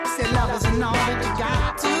say love isn't all that you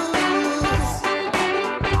got to lose.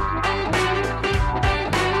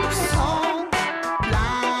 So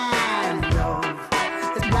blind, love,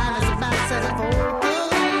 as blind as a bat says it for.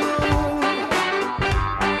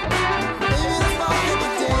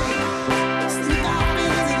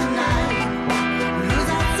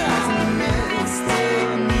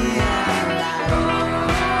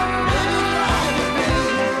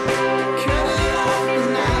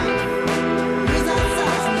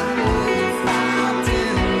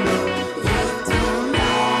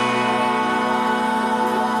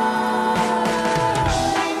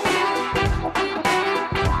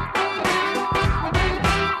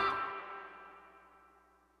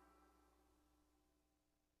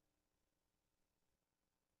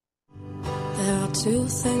 Two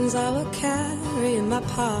things I will carry in my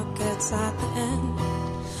pockets at the end.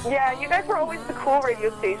 Yeah, you guys were always the cool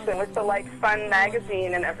radio station with the, like, fun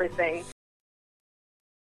magazine and everything.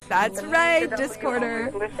 That's right,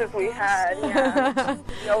 Discorder. Wishes we had, yeah.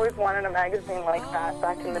 We always wanted a magazine like that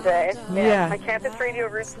back in the day. Yeah. My campus radio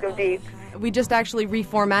roots go deep. We just actually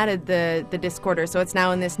reformatted the Discorder, so it's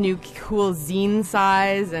now in this new cool zine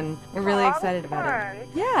size, and we're really excited about it.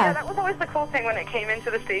 Yeah, that was always the cool thing when it came into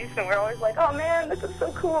the station. We're always like, oh man, this is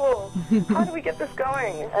so cool. How do we get this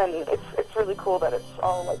going? And it's really cool that it's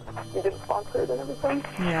all like we did sponsored and everything.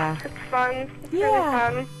 Yeah. It's fun. It's really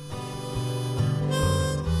fun.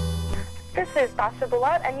 This is Sasha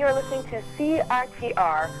Balat, and you're listening to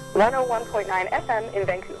CRTR 101.9 FM in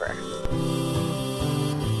Vancouver.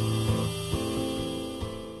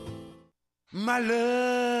 My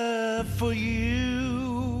love for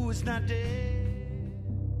you is not dead.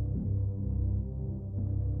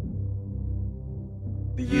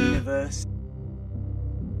 The universe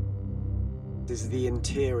is the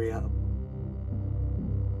interior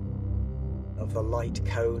of the light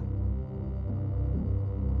cone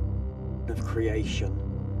of creation.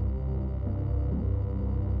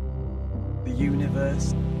 The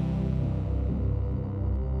universe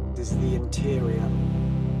is the interior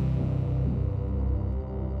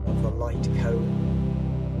of the light cone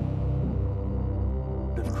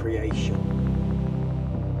of creation.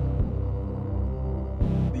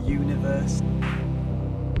 The universe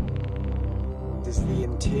is the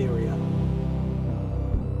interior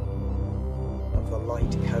of the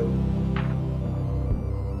light cone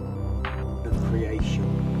of creation.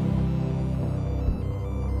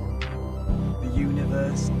 The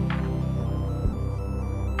universe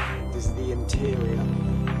is the interior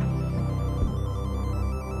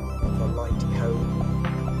of the light cone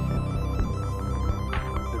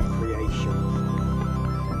of creation. The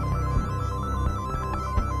universe is the interior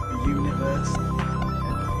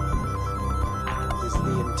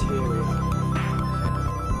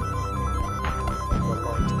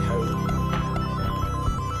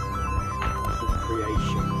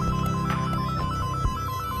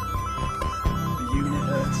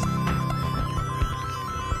of the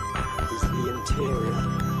light cone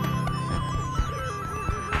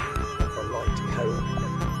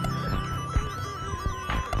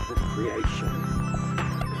of creation.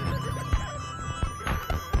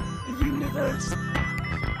 The universe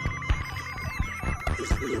is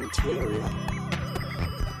the interior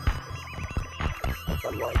of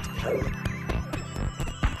the light cone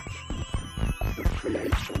of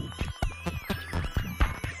creation. The universe is the interior of the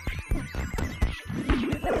light cone of creation. The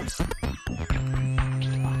universe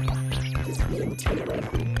is the interior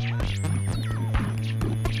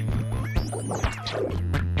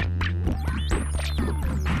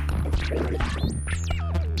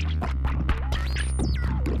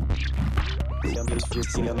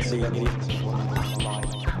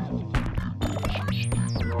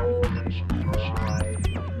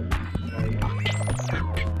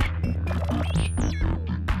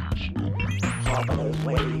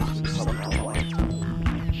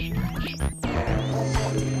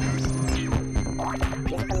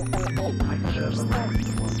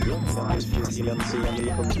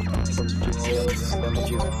of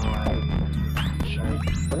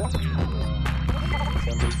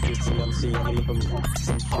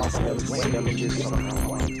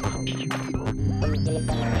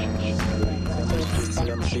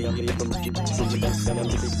the light cone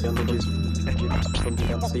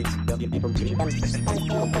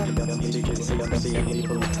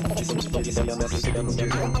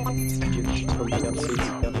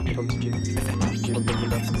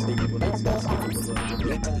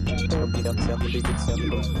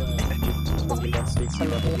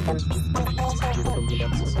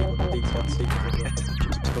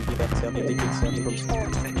of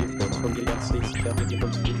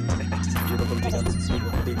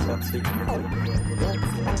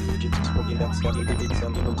creation.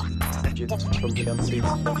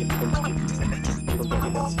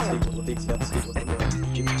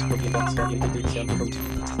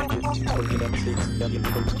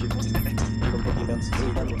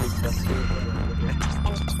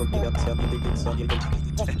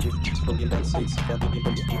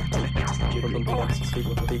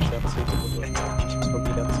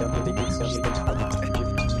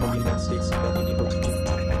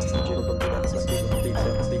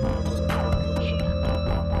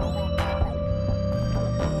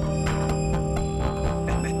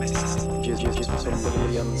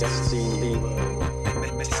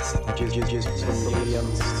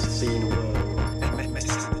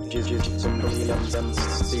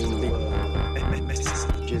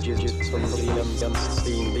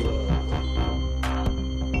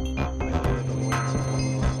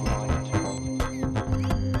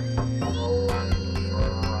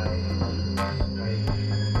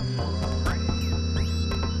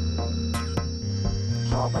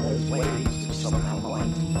 Harbor those waves of somehow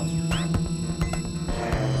light.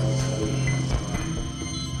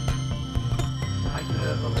 I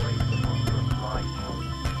never wait the wonder of light.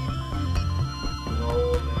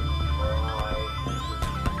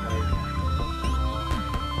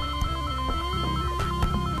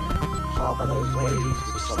 Harbor those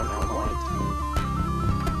waves of somehow light.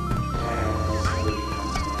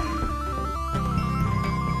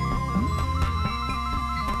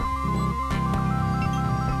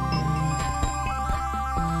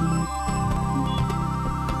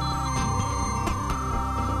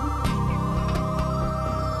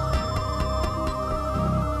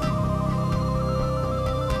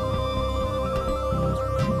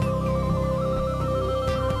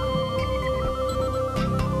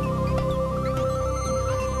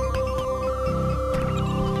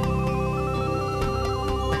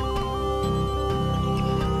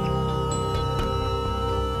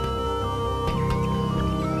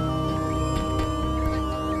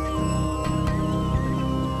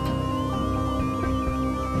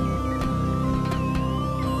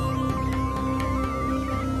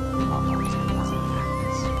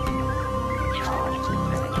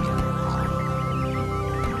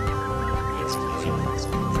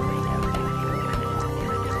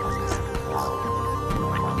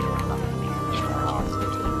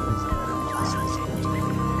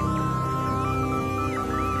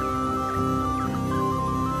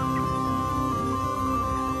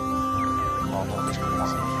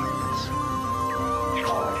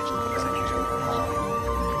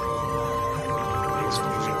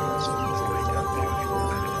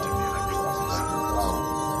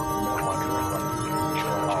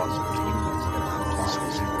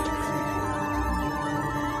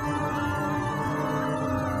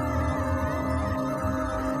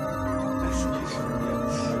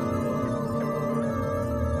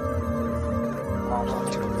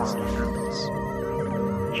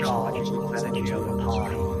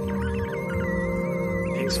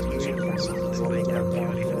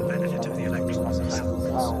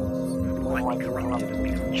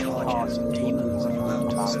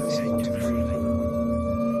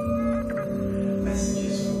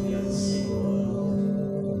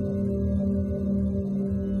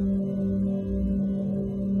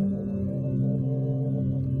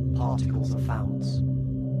 Particles are founts.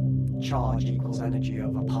 Charge equals energy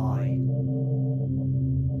over pi.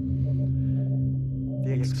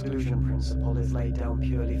 The exclusion principle is laid down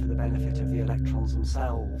purely for the benefit of the electrons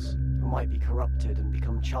themselves, who might be corrupted and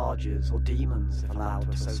become charges or demons if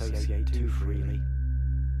allowed to associate too freely.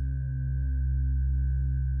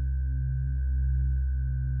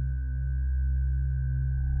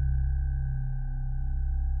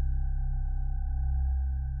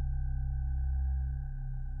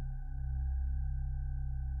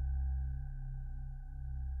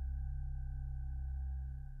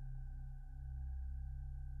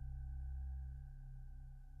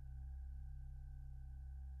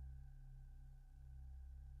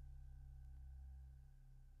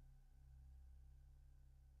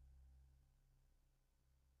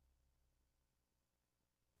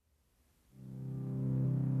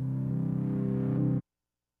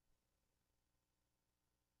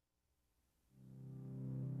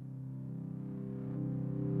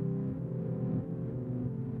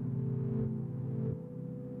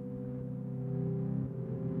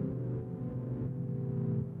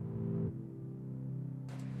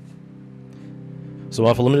 So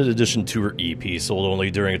off a limited edition tour EP sold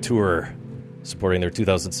only during a tour supporting their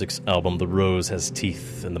 2006 album The Rose Has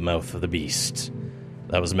Teeth in the Mouth of the Beast.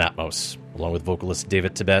 That was Matmos, along with vocalist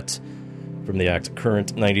David Tibet from the act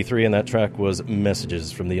Current 93, and that track was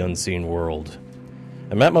Messages from the Unseen World.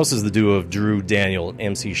 And Matmos is the duo of Drew Daniel and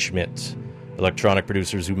MC Schmidt, electronic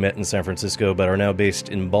producers who met in San Francisco but are now based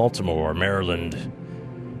in Baltimore, Maryland.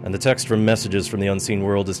 And the text from Messages from the Unseen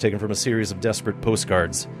World is taken from a series of desperate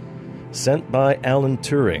postcards sent by Alan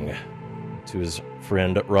Turing to his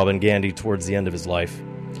friend Robin Gandy towards the end of his life.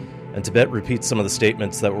 And Tibet repeats some of the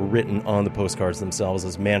statements that were written on the postcards themselves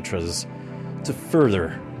as mantras to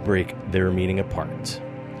further break their meaning apart.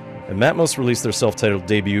 And Matmos released their self-titled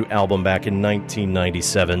debut album back in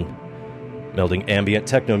 1997, melding ambient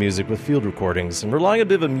techno music with field recordings and relying a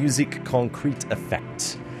bit of a musique concrete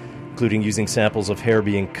effect, including using samples of hair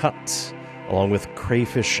being cut, along with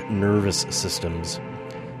crayfish nervous systems.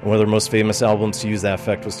 And one of their most famous albums to use that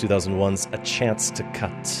effect was 2001's A Chance to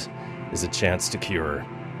Cut is a Chance to Cure,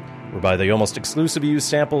 whereby they almost exclusively use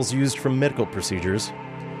samples used from medical procedures,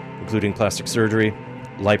 including plastic surgery,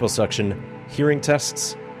 liposuction, hearing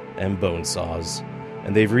tests, and bone saws.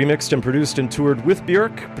 And they've remixed and produced and toured with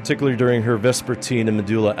Björk, particularly during her Vespertine and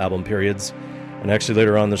Medulla album periods. And actually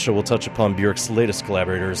later on in the show we'll touch upon Björk's latest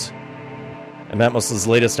collaborators. And Matmos'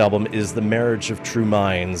 latest album is The Marriage of True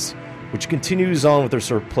Minds, which continues on with their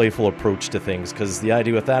sort of playful approach to things, because the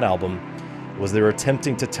idea with that album was they were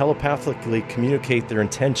attempting to telepathically communicate their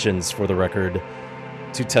intentions for the record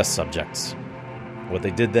to test subjects. What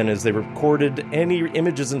they did then is they recorded any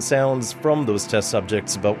images and sounds from those test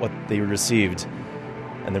subjects about what they received,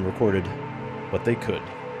 and then recorded what they could.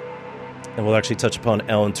 And we'll actually touch upon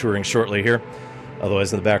Alan Turing shortly here.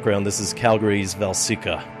 Otherwise, in the background, this is Calgary's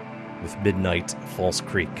Valsica with Midnight False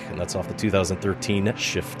Creek, and that's off the 2013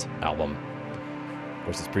 Shift album. Of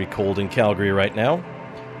course, it's pretty cold in Calgary right now,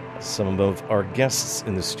 as some of our guests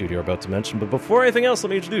in the studio are about to mention. But before anything else,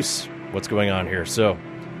 let me introduce what's going on here. So,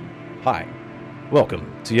 hi.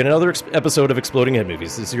 Welcome to yet another episode of Exploding Head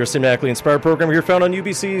Movies. This is your cinematically inspired program here found on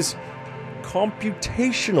UBC's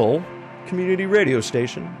computational community radio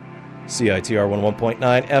station, CITR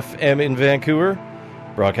 101.9 FM in Vancouver,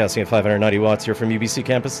 broadcasting at 590 watts here from UBC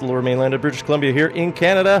campus, the Lower Mainland of British Columbia here in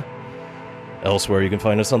Canada. Elsewhere, you can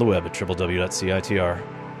find us on the web at www.citr.ca.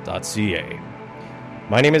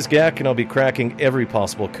 My name is Gak, and I'll be cracking every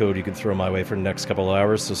possible code you can throw my way for the next couple of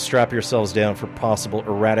hours, so strap yourselves down for possible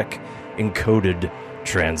erratic encoded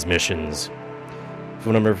transmissions.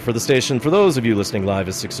 Phone number for the station for those of you listening live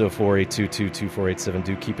is 604-822-2487.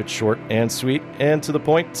 Do keep it short and sweet and to the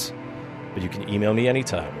point, but you can email me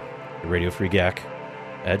anytime at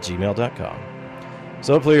radiofreegak@gmail.com.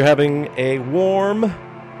 So hopefully you're having a warm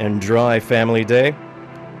and dry family day,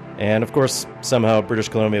 and of course somehow British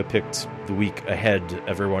Columbia picked the week ahead of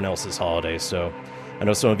everyone else's holiday, so I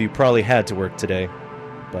know some of you probably had to work today,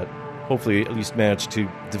 but hopefully at least managed to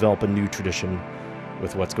develop a new tradition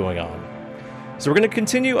with what's going on. So we're going to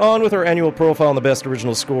continue on with our annual profile on the best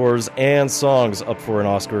original scores and songs up for an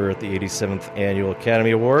Oscar at the 87th Annual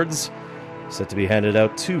Academy Awards, set to be handed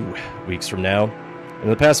out 2 weeks from now. In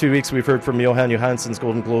the past few weeks, we've heard from Johan Johansson's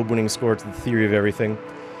Golden Globe-winning score to The Theory of Everything,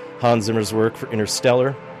 Hans Zimmer's work for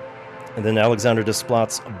Interstellar, and then Alexander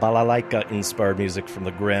Desplat's balalaika-inspired music from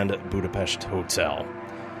the Grand Budapest Hotel.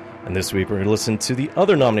 And this week we're going to listen to the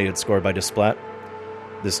other nominated score by Desplat,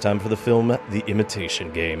 this time for the film The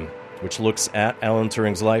Imitation Game, which looks at Alan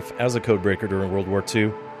Turing's life as a codebreaker during World War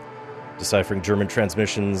II, deciphering German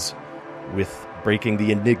transmissions with breaking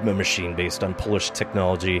the Enigma machine based on Polish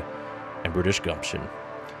technology and British gumption.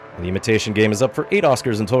 And The Imitation Game is up for 8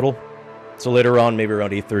 Oscars in total, so later on, maybe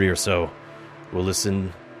around 8:30 or so, we'll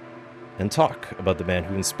listen and talk about the man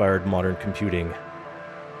who inspired modern computing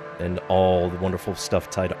and all the wonderful stuff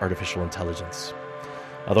tied to artificial intelligence.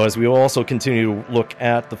 Otherwise, we will also continue to look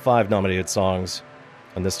at the 5 nominated songs,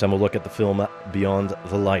 and this time we'll look at the film Beyond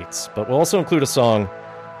the Lights. But we'll also include a song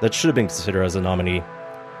that should have been considered as a nominee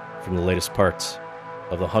from the latest part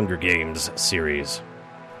of the Hunger Games series.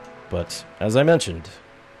 But, as I mentioned,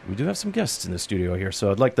 we do have some guests in the studio here,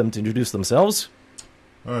 so I'd like them to introduce themselves.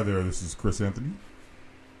 Hi there, this is Chris Anthony.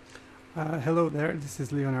 Hello there, this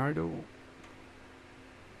is Leonardo.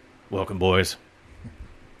 Welcome, boys.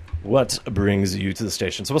 What brings you to the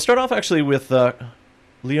station? So we'll start off actually with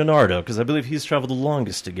Leonardo, because I believe he's traveled the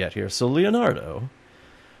longest to get here. So Leonardo,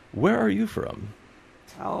 where are you from?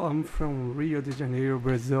 Oh, I'm from Rio de Janeiro,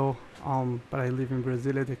 Brazil, but I live in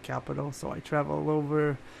Brasilia, the capital, so I travel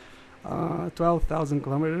over 12,000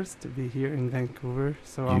 kilometers to be here in Vancouver.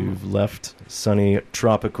 So You've left sunny,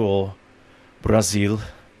 tropical Brazil.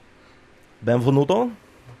 Benvenuto?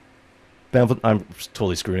 I'm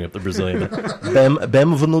totally screwing up the Brazilian, but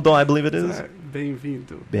Benvenuto, I believe it is?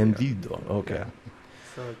 Bem-vindo. Bem-vindo, okay.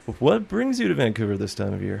 Yeah. So what brings you to Vancouver this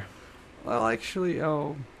time of year? well, actually,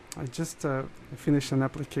 I just finished an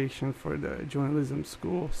application for the journalism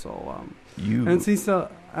school. So You and since I'm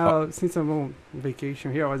on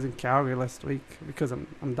vacation here, I was in Calgary last week because I'm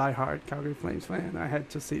diehard Calgary Flames fan. I had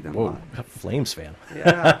to see them Whoa, live. Flames fan.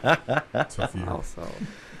 Yeah. Tough year. Also,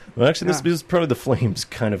 Well, actually, this Yeah. is probably the Flames'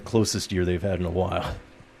 kind of closest year they've had in a while.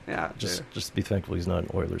 yeah. Just be thankful he's not an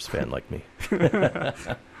Oilers fan like me.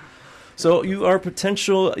 So you are a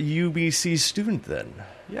potential UBC student then?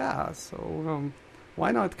 Yeah, so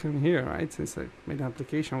why not come here, right? Since I made an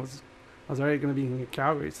application, I was already going to be in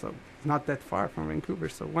Calgary, so it's not that far from Vancouver,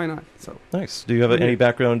 so why not? So Nice. Do you have any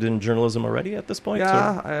background in journalism already at this point?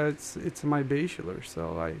 yeah, it's my bachelor,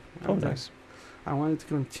 so Oh, nice. I wanted to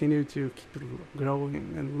continue to keep it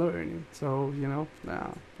growing and learning. So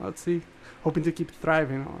let's see, hoping to keep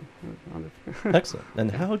thriving on it. Excellent.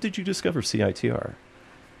 And how did you discover CITR?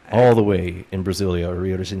 All the way in Brasilia or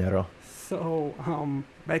Rio de Janeiro? So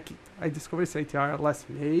I discovered CITR last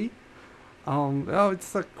May.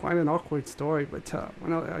 It's quite an awkward story, but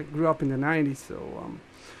when I grew up in the 90s, so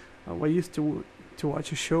I used to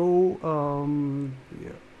watch a show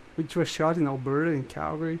which was shot in Alberta, in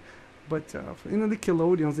Calgary, but in the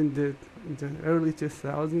Nickelodeons in the early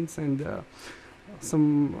 2000s, and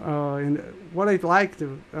and what I liked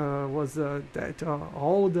was that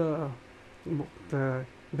all the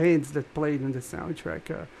bands that played in the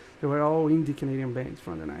soundtrack, they were all indie Canadian bands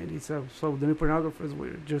from the 90s. So the New Pornographers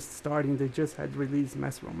were just starting. They just had released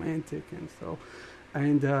Mass Romantic,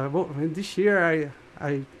 and this year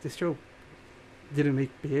the show didn't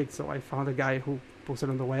make big. So I found a guy who posted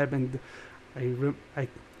on the web, and I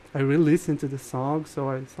re-listened to the song. So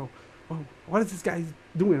I saw, oh, what is this guy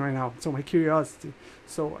doing right now? So my curiosity.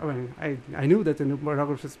 So I knew that the New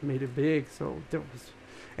Pornographers made it big. So there was,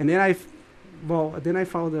 and then I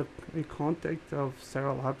found a contact of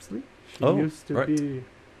Sarah Lapsley. She used to be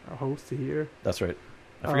a host here. That's right.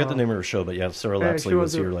 I forget the name of her show, but yeah, Sarah Lapsley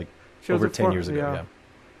was here over 10 years ago.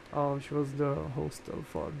 Yeah. She was the host of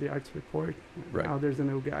the Arts Report. Right. Now there's a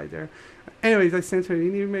new guy there. Anyways, I sent her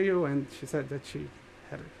an email, and she said that she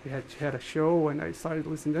had a show, and I started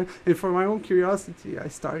listening to them. And for my own curiosity, I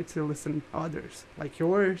started to listen to others, like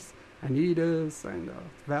yours, Anita's, and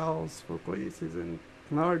Val's, For Places, and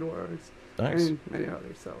Nardwar's. Nice. And many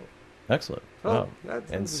others. So excellent. Wow.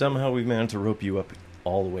 And somehow we've managed to rope you up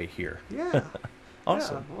all the way here. Yeah.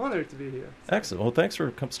 Awesome. Yeah, honored to be here. So. Excellent. Well, thanks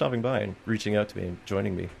for stopping by and reaching out to me and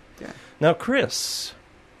joining me. Yeah. Now, Chris.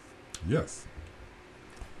 Yes.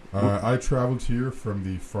 I traveled here from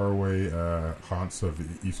the faraway haunts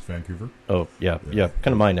of East Vancouver. Oh, yeah.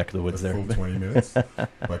 Kind of my neck of the woods there. Full 20 minutes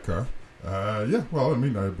by car. Well,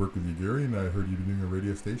 I worked with you, Gary, and I heard you've been doing a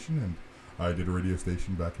radio station, and I did a radio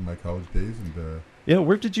station back in my college days, and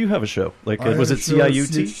where did you have a show? Was it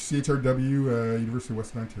CIUT? CHRW, University of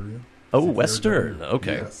Western Ontario. Oh, CHRW. Western.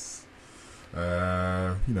 Okay. Yes.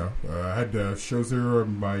 I had shows there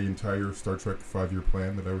my entire Star Trek 5-year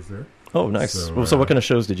plan that I was there. Oh, nice. So what kind of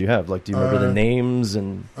shows did you have? Do you remember the names?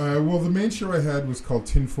 And well, the main show I had was called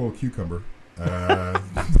Tinfoil Cucumber. That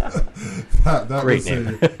Great was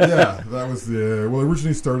name. that was the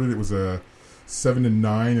originally started. It was a 7 to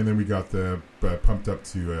 9, and then we got pumped up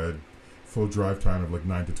to full drive time of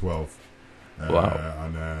 9 to 12. Wow.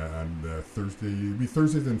 On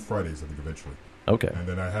Thursdays and Fridays, I think, eventually. Okay. And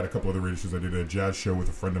then I had a couple other radio shows. I did a jazz show with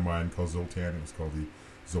a friend of mine called Zoltan. It was called the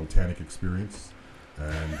Zoltanic Experience.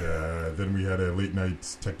 And then we had a late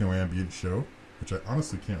night techno ambient show, which I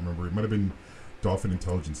honestly can't remember. It might have been Dolphin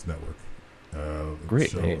Intelligence Network.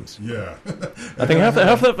 Great names. Yeah. I think half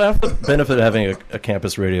the benefit of having a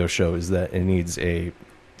campus radio show is that it needs a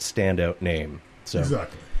standout name. So,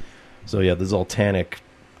 exactly. So yeah, the Zoltanic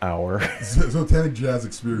Hour. Zoltanic Jazz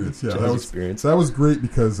Experience. Yeah, that was great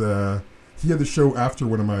because he had the show after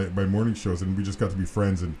one of my morning shows, and we just got to be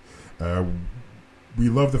friends, and we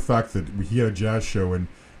loved the fact that he had a jazz show, and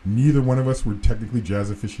neither one of us were technically jazz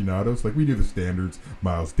aficionados. We knew the standards,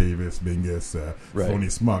 Miles Davis, Mingus,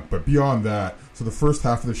 Thelonious Monk, but beyond that, so the first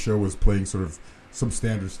half of the show was playing sort of some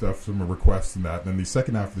standard stuff, some requests and that, and then the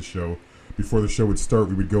second half of the show, before the show would start,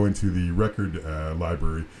 we would go into the record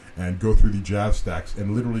library and go through the jazz stacks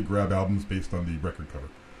and literally grab albums based on the record cover.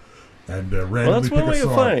 And randomly pick a song. That's one way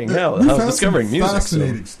of finding how discovering music.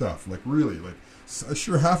 Fascinating stuff, really.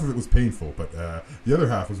 Sure, half of it was painful, but the other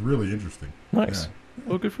half was really interesting. Nice. Yeah.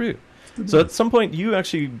 Well, good for you. So at some point, you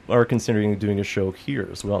actually are considering doing a show here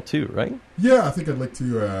as well, too, right? Yeah, I think I'd like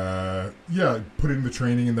to put in the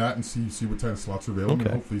training in that and see what kind of slots are available,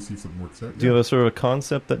 and hopefully see if something works out. Do you have a sort of a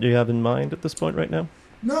concept that you have in mind at this point right now?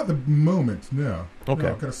 Not at the moment, no. Okay.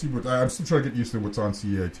 No, kind of see what I'm still trying to get used to what's on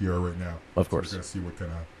CITR right now. Of course. So see what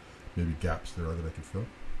kind of maybe gaps there are that I could fill.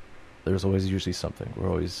 there's always usually something.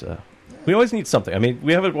 We always need something. I mean,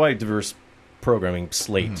 we have a wide, diverse programming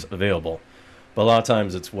slate available, but a lot of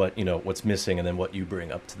times it's what's missing, and then what you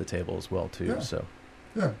bring up to the table as well too. Yeah. So,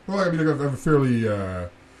 yeah. Well, I mean, I have a fairly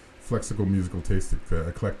flexible musical taste,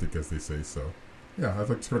 eclectic, as they say. So, yeah, I'd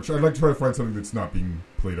like to try to find something that's not being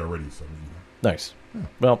played already. So, nice. Yeah.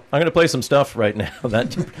 Well, I'm going to play some stuff right now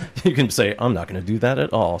that you can say I'm not going to do that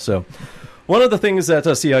at all. So, one of the things that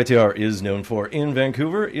CITR is known for in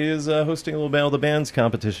Vancouver is hosting a little Battle of the Bands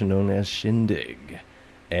competition known as Shindig.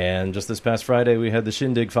 And just this past Friday, we had the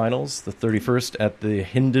Shindig finals, the 31st at the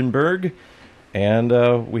Hindenburg,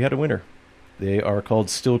 and we had a winner. They are called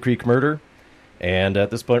Still Creek Murder, and at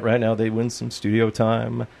this point right now, they win some studio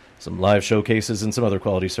time, some live showcases, and some other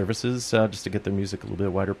quality services just to get their music a little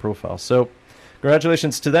bit wider profile. So,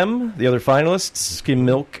 congratulations to them, the other finalists, Skim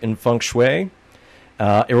Milk and Feng Shui,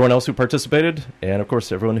 everyone else who participated, and of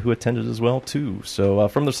course everyone who attended as well too. So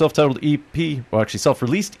from their self-titled EP, well actually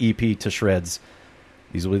self-released EP to Shreds,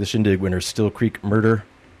 these will be the Shindig winners, Still Creek Murder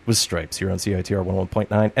with Stripes here on CITR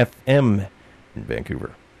 101.9 FM in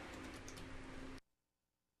Vancouver.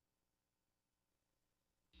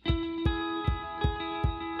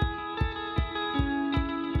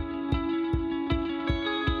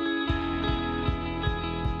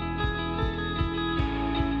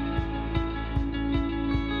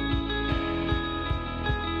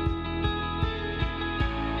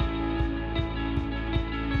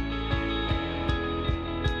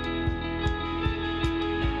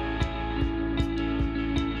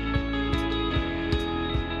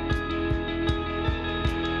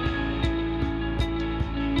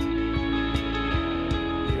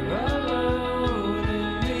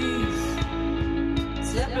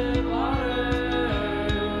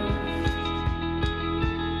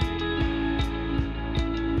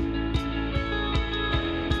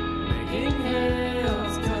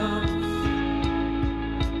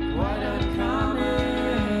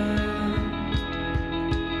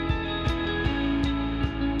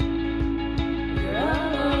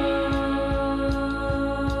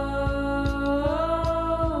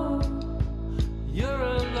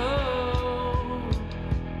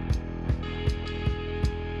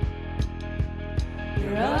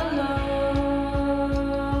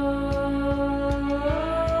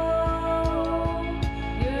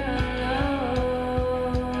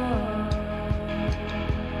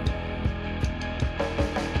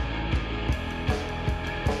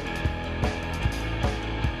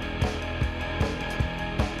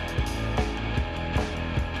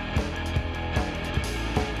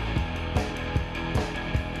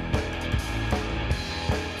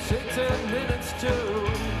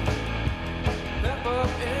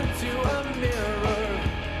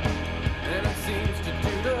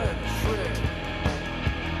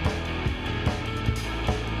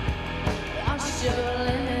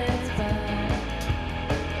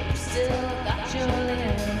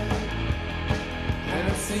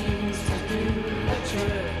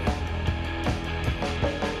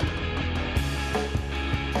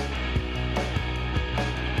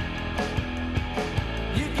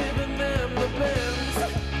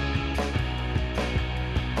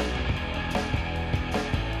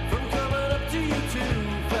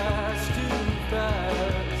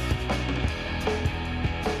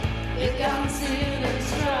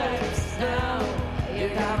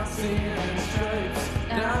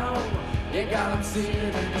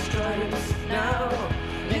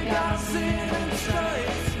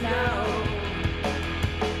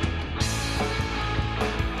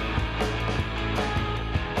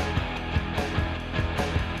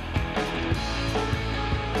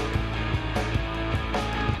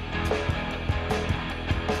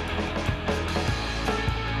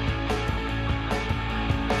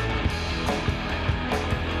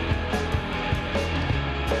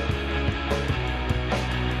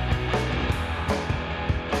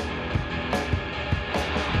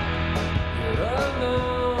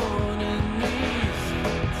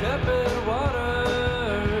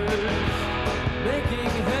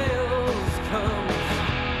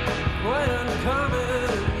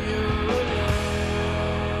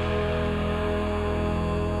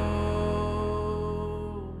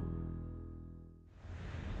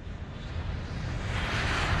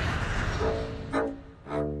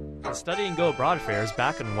 Study and Go Abroad Fair is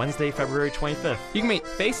back on Wednesday, February 25th. You can meet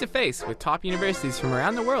face-to-face with top universities from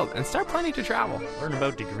around the world and start planning to travel. Learn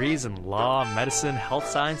about degrees in law, medicine, health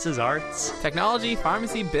sciences, arts, technology,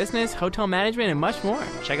 pharmacy, business, hotel management, and much more.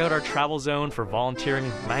 Check out our travel zone for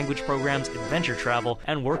volunteering, language programs, adventure travel,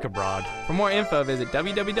 and work abroad. For more info, visit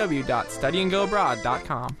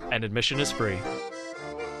www.studyandgoabroad.com. And admission is free.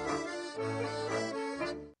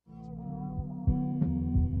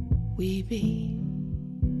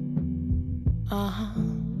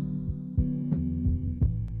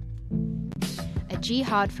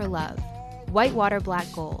 Jihad for Love, Whitewater Black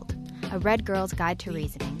Gold, A Red Girl's Guide to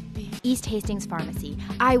Reasoning, East Hastings Pharmacy,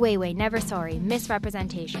 Ai Weiwei, Never Sorry,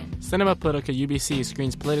 Misrepresentation. Cinema Politica UBC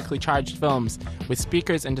screens politically charged films with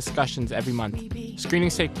speakers and discussions every month.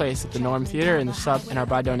 Screenings take place at the Norm Theatre in the Sub and are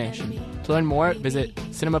by donation. To learn more, visit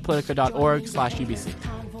cinemapolitica.org/UBC.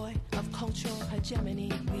 Convoy of cultural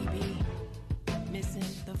hegemony, we be missing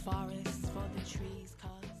the forests for the trees, cause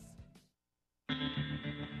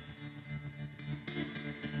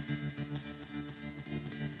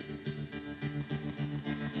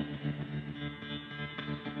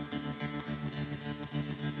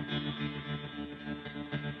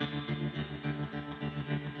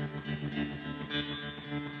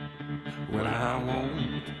Well, I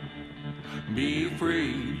won't be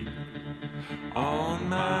free on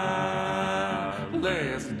my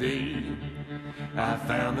last day. I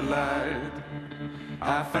found the light,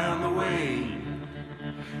 I found the way,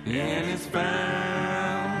 and it's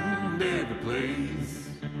found every place.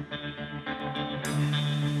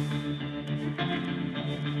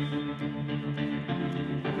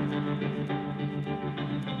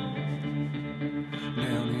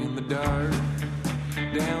 Down in the dark,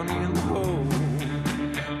 down in the hole,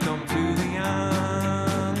 come to the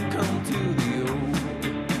young, come to the old.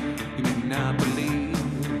 You may not believe,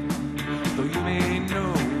 though you may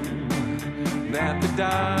know, that the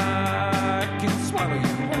dark can swallow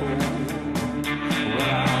you whole.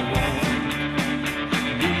 Well, I won't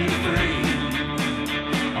be afraid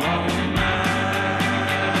on my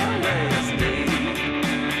last day.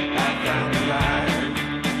 I found the light,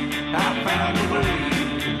 I found the way.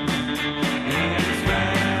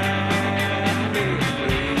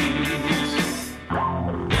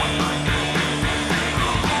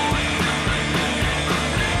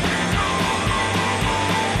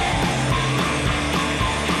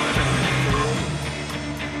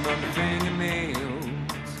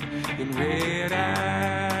 Red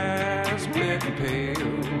eyes, wet and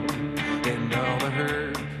pale, and all the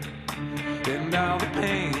hurt, and all the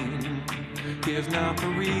pain. Here's not the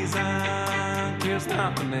reason, here's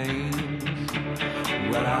not the name.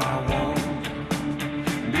 Well, I won't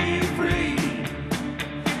be free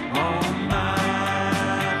on my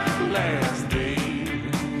last day.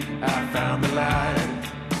 I found the light,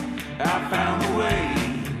 I found the way,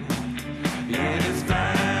 and it's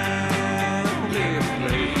found every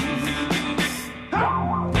place.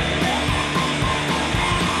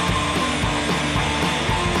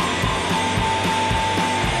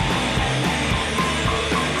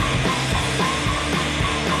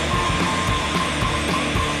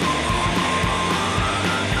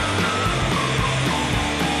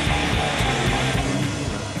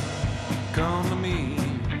 Come to me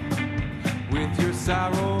with your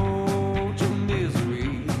sorrow, your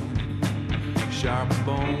misery, sharp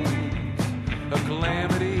bones, a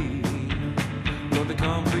calamity. Lord, they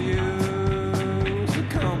come for you, so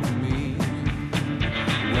come for me.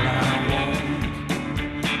 Well, I won't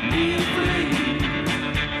be free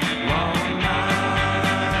on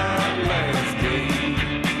my last day.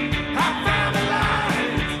 I found the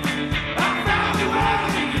light, I found the way,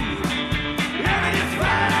 and it's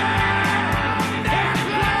found that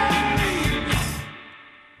place.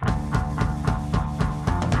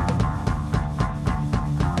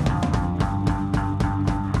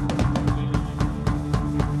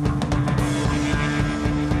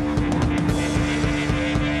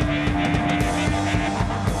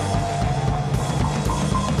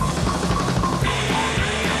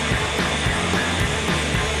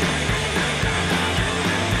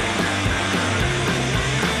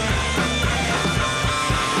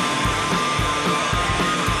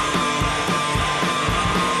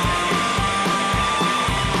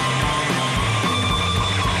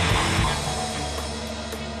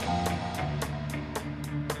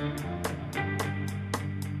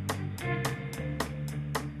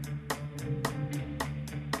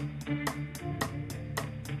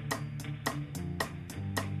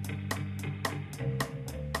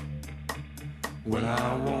 Well,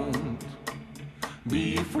 I won't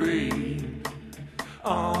be free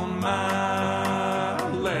on my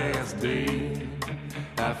last day.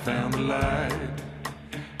 I found the light,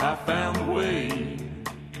 I found the way,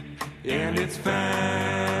 and it's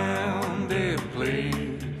found every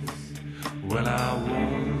place. Well, I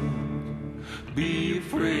won't be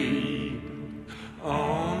free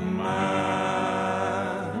on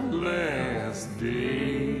my last day.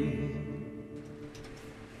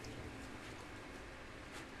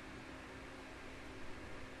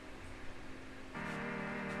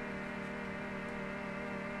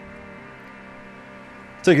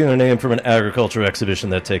 taking their name from an agriculture exhibition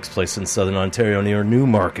that takes place in southern Ontario near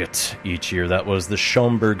Newmarket each year. That was the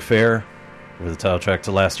Schomburg Fair, with the title track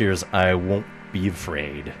to last year's I Won't Be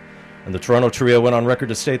Afraid. And the Toronto trio went on record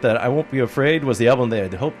to state that I Won't Be Afraid was the album they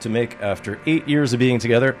had hoped to make after 8 years of being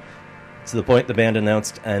together, to the point the band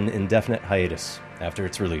announced an indefinite hiatus after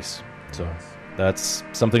its release. So that's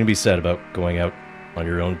something to be said about going out on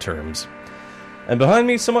your own terms. And behind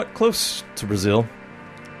me, somewhat close to Brazil,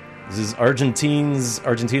 this is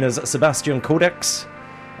Argentina's Sebastian Codex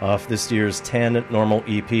off this year's 10 Normal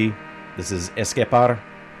EP. This is Escapar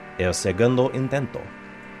el Segundo Intento.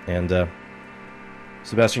 And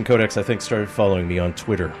Sebastian Codex, I think, started following me on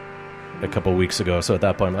Twitter a couple weeks ago. So at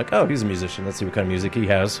that point, I'm like, oh, he's a musician. Let's see what kind of music he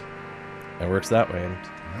has. And it works that way. And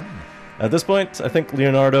at this point, I think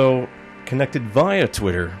Leonardo connected via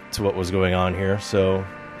Twitter to what was going on here. So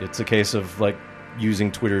it's a case of, like, using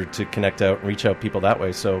Twitter to connect out and reach out people that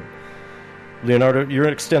way. So, Leonardo, you're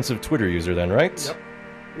an extensive Twitter user then, right? Yep.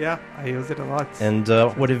 Yeah, I use it a lot. And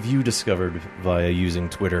what have you discovered via using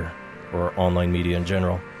Twitter or online media in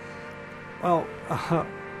general? Well,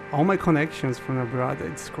 all my connections from abroad I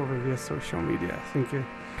discovered via social media. I think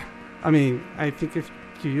if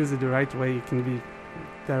you use it the right way, it can be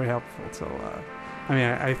very helpful. So,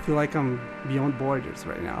 I feel like I'm beyond borders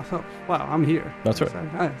right now. So, wow, I'm here. That's right.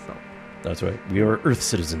 So. That's right. We are Earth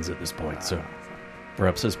citizens at this point, so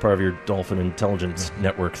perhaps as part of your Dolphin Intelligence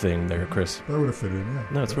Network thing there, Chris. That would have fit in, yeah.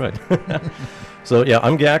 That's right. So, yeah,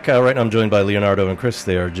 I'm Gak. Right now I'm joined by Leonardo and Chris.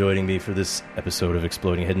 They are joining me for this episode of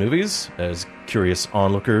Exploding Head Movies as curious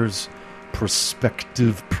onlookers,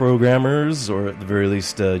 prospective programmers, or at the very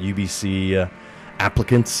least UBC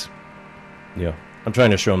applicants. Yeah, I'm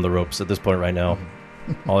trying to show them the ropes at this point right now.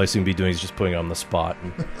 All I seem to be doing is just putting it on the spot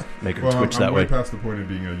and making it twitch that way. I'm way past the point of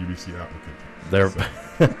being a UBC applicant. There,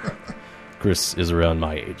 Chris is around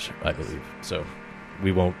my age, I believe. So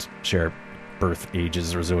we won't share birth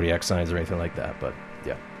ages or zodiac signs or anything like that. But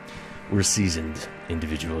yeah, we're seasoned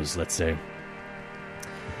individuals, let's say.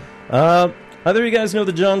 Either of you guys know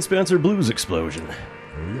the John Spencer Blues Explosion?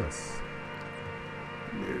 Oh, yes.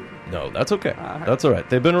 No, that's okay. That's all right.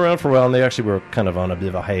 They've been around for a while, and they actually were kind of on a bit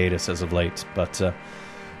of a hiatus as of late. But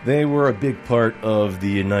they were a big part of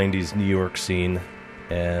the 90s New York scene,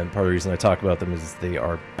 and part of the reason I talk about them is they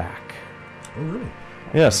are back. Oh, really?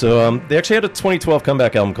 Yeah, so they actually had a 2012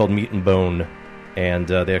 comeback album called Meat and Bone, and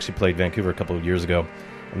they actually played Vancouver a couple of years ago.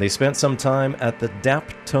 And they spent some time at the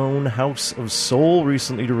Daptone House of Soul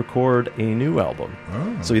recently to record a new album.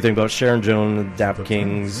 Oh. So you think about Sharon Jones, Dap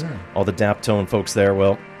Kings, all the Daptone folks there.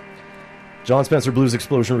 Well, John Spencer Blues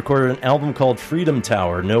Explosion recorded an album called Freedom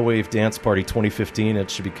Tower, No Wave Dance Party 2015. It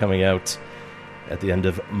should be coming out at the end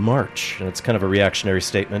of March. And it's kind of a reactionary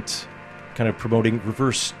statement, kind of promoting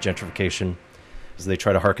reverse gentrification as they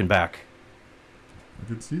try to harken back I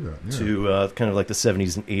could see that, yeah. to kind of like the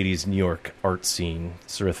 70s and 80s New York art scene.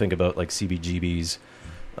 Sort of think about like CBGB's,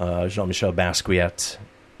 Jean-Michel Basquiat,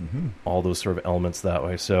 all those sort of elements that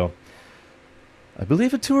way. So I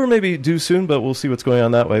believe a tour may be due soon, but we'll see what's going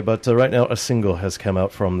on that way. But right now, a single has come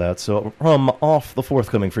out from that. So from off the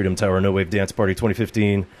forthcoming Freedom Tower No Wave Dance Party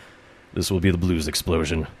 2015, this will be the Blues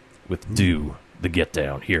Explosion with Do the Get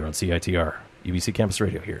Down here on CITR, UBC Campus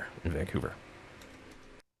Radio here in Vancouver.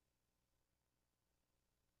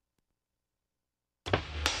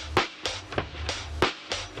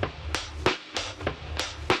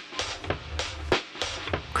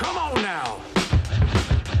 Come on now.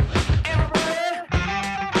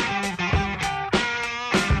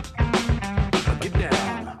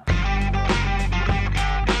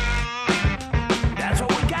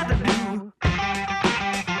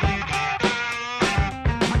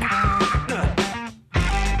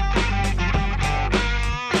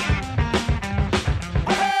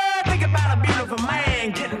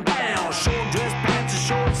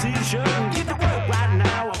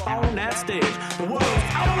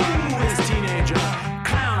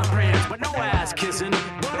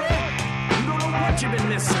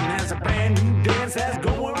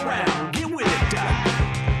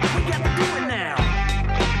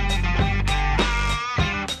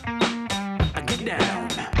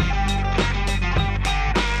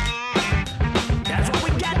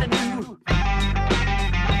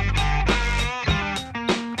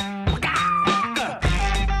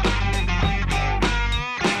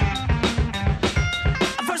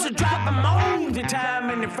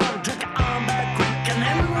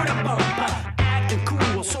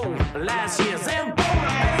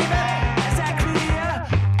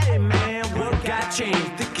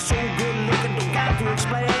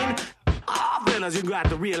 You got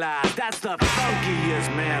to realize that's the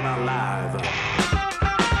funkiest man alive.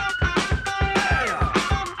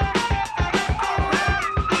 Yeah.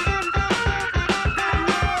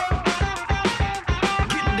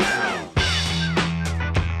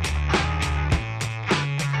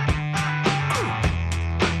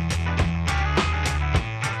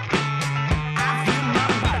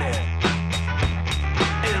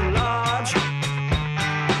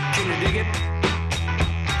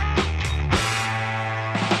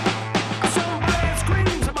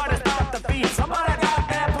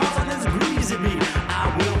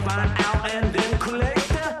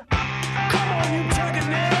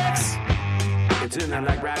 tender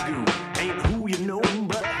like ragu. Ain't who you know,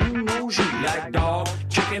 but who knows you. Like dog,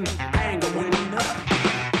 chicken, pangolin.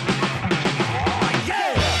 Oh,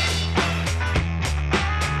 yeah!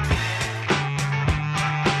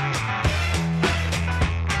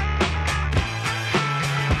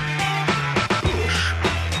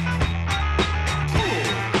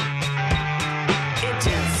 It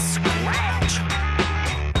is scratch.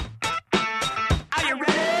 Are you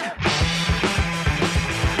ready?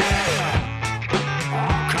 Yeah.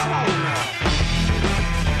 Oh, come on now.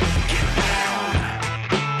 Get down.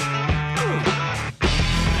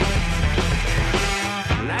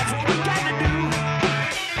 That's what we got to do.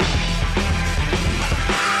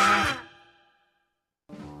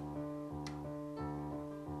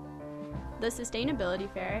 The Sustainability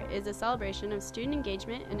Fair is a celebration of student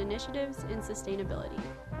engagement and initiatives in sustainability.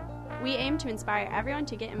 We aim to inspire everyone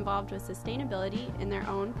to get involved with sustainability in their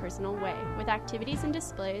own personal way. With activities and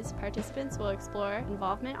displays, participants will explore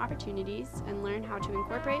involvement opportunities and learn how to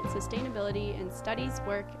incorporate sustainability in studies,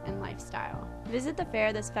 work, and lifestyle. Visit the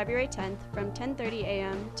fair this February 10th from 10:30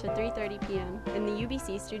 a.m. to 3:30 p.m. in the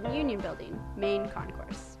UBC Student Union Building, Main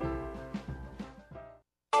Concourse.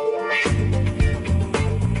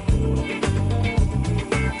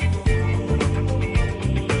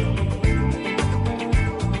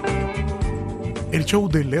 El show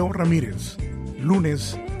de Leo Ramírez,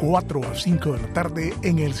 lunes 4 a 5 de la tarde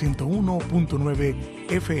en el 101.9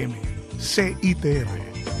 FM, CITR.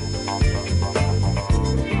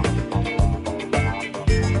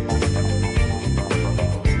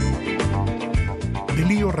 The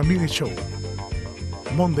Leo Ramírez Show,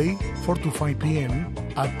 Monday 4 to 5 p.m.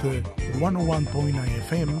 at 101.9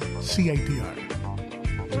 FM, CITR.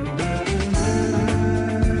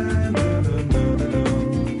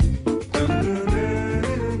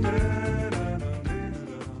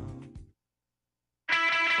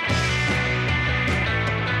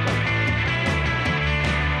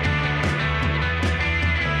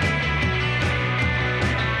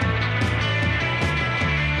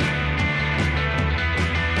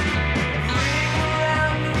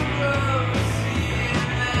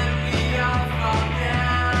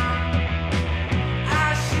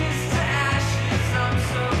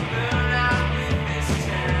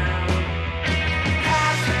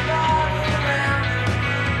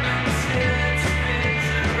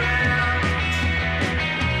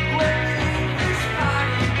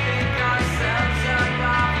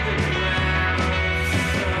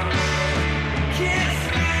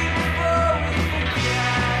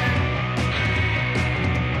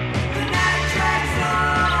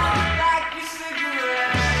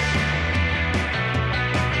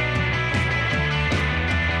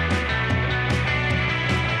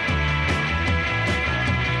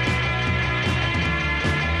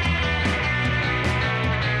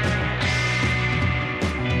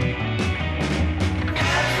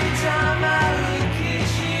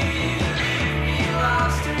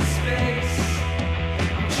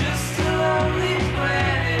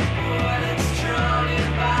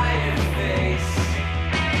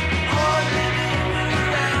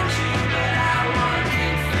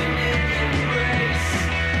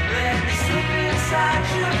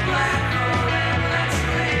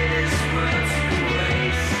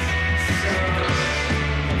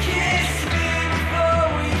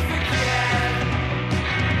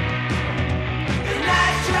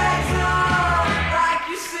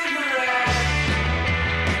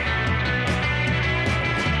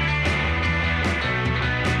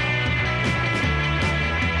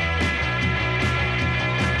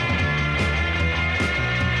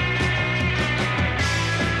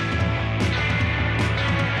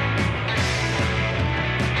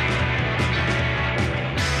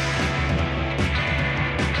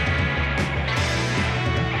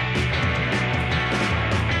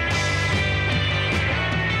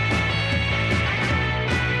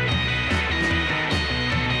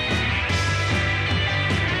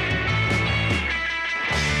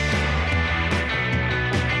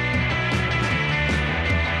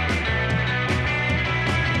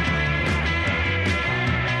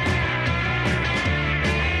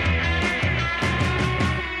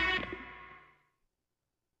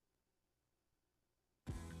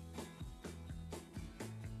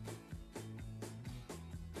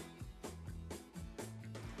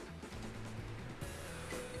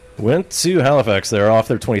 Went to Halifax there off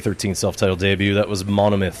their 2013 self-titled debut. That was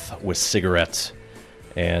Monomyth with Cigarette.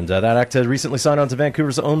 And that act had recently signed on to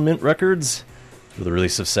Vancouver's own Mint Records for the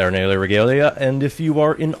release of Saturnalia Regalia. And if you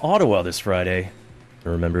are in Ottawa this Friday,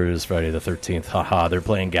 remember it is Friday the 13th. Haha, they're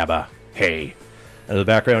playing Gabba. Hey. And in the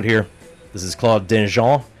background here, this is Claude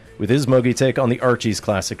Denjean with his Mogi take on the Archies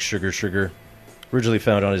classic Sugar Sugar. Originally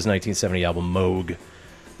found on his 1970 album Moog,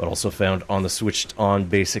 but also found on the Switched On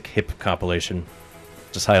Basic Hip compilation,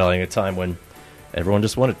 just highlighting a time when everyone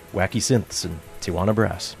just wanted wacky synths and Tijuana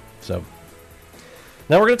brass. So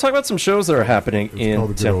now we're going to talk about some shows that are happening in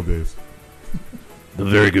the good old days. The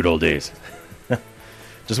very good old days.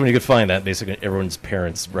 Just when you could find that, basically everyone's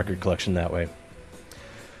parents' record collection that way.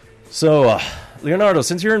 So, Leonardo,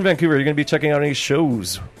 since you're in Vancouver, you're going to be checking out any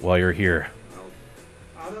shows while you're here.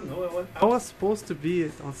 I don't know. I was supposed to be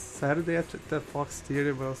on Saturday at the Fox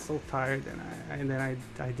Theater, but I was so tired, and then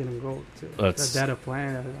I didn't go to the data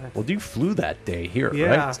plan. Well, you flew that day here,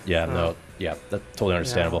 Yeah, right? Yeah, that's totally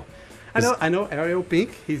understandable. Yeah. I know Ariel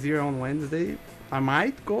Pink. He's here on Wednesday. I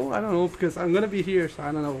might go. I don't know, because I'm going to be here, so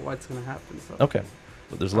I don't know what's going to happen. So. Okay.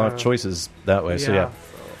 Well, there's a lot of choices that way, so yeah.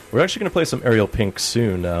 We're actually going to play some Ariel Pink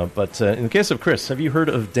soon, but in the case of Chris, have you heard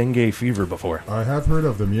of Dengue Fever before? I have heard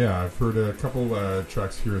of them, yeah. I've heard a couple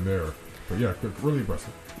tracks here and there. But yeah, really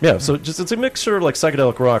impressive. Yeah, so it's a mixture of like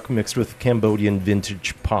psychedelic rock mixed with Cambodian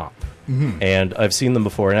vintage pop. Mm-hmm. And I've seen them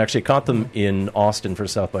before, and actually caught them in Austin for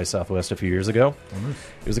South by Southwest a few years ago. Oh, nice.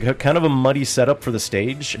 It was kind of a muddy setup for the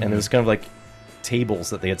stage, and it was kind of like tables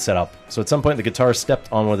that they had set up. So at some point, the guitarist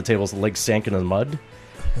stepped on one of the tables, the legs sank into the mud,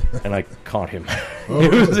 and I caught him.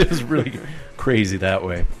 It was really crazy that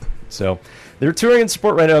way. So they're touring in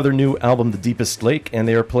support right now of their new album, The Deepest Lake, and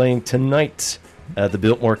they are playing tonight at the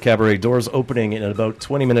Biltmore Cabaret. Doors opening in about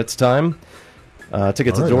 20 minutes' time.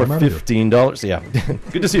 Tickets at the door, $15. Yeah,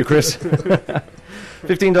 good to see you, Chris.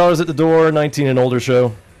 $15 at the door, 19 and older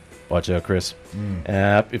show. Watch out, Chris.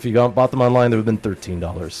 If you bought them online, they would have been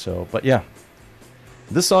 $13. So, but yeah.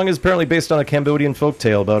 This song is apparently based on a Cambodian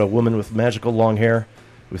folktale about a woman with magical long hair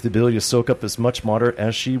with the ability to soak up as much water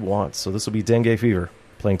as she wants. So this will be Dengue Fever,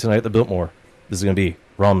 playing tonight at the Biltmore. This is going to be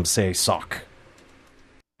Rom Se Sok.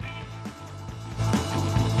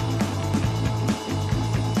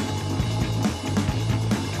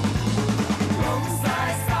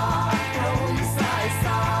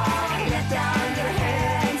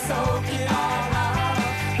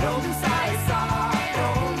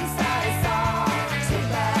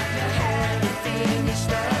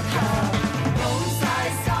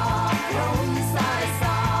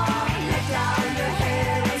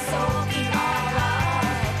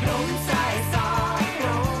 Size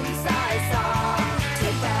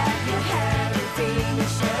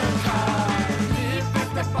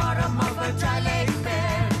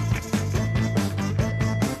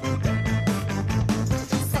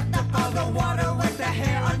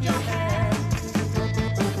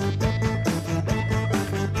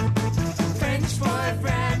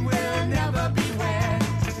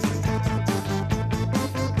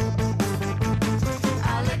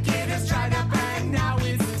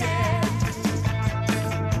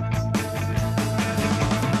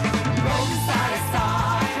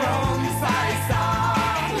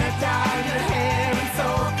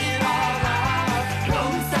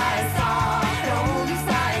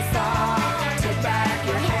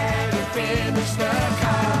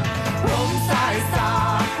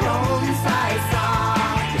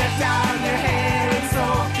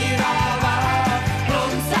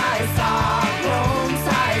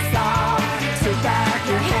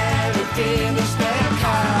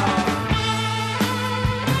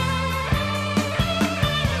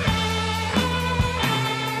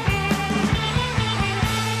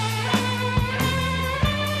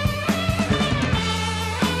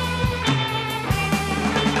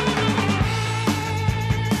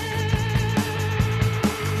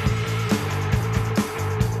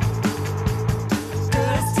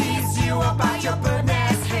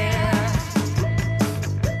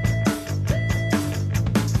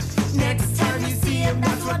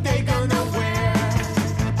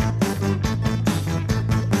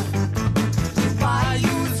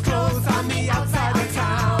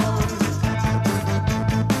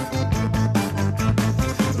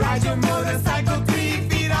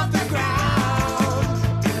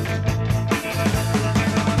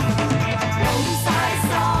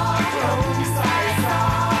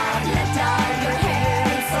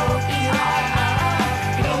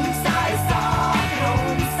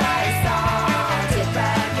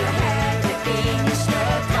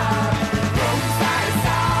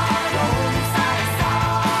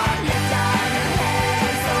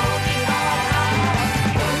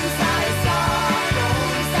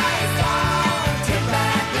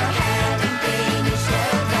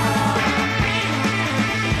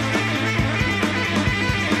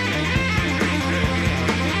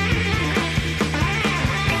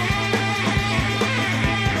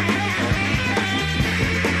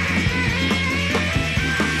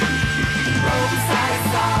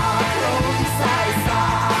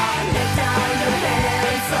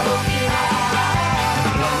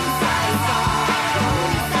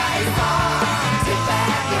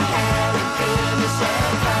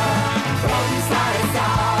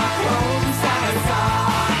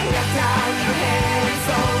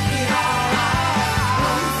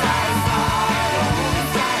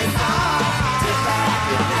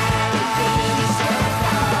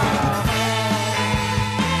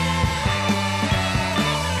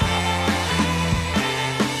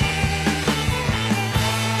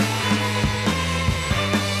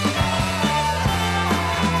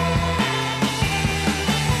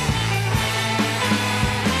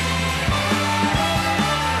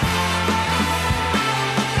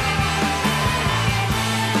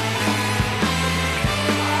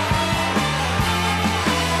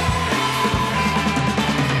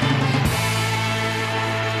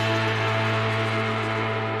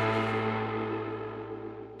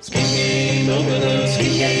Skin game over the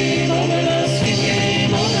skin game over the skin game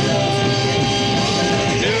over the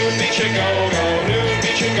Nude Beach a go-go, Nude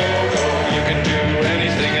Beach a go-go. You can do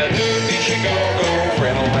anything at Nude Beach a go-go.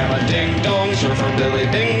 Rattle, llama, ding-dong, surfer, Billy,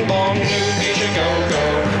 bing-bong. Nude Beach a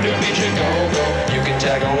go-go, Nude Beach a go-go. You can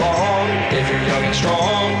tag along if you're young and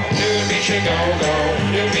strong. Nude Beach a go-go,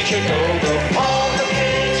 Nude Beach a go-go. All the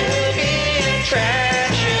kids will be in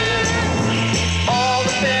traction. All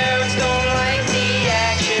the parents don't like the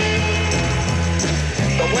action.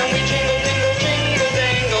 But when we jingle, dingle, jingle,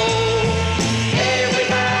 dangle,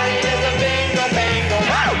 everybody does a bingo, bango.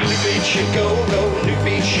 New Beach a go-go, New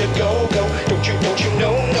Beach a go-go. Don't you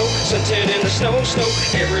know, no. Sunset in the snow.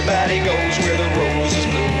 Everybody goes where the roses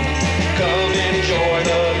bloom. Come enjoy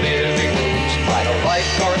the living rooms. By the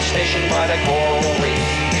lifeguard station, by the coral reef.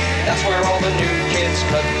 That's where all the new kids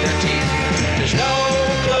cut their teeth. There's no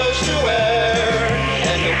clothes to wear,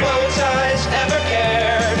 and no bow ties ever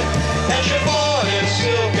cared. And chiffon and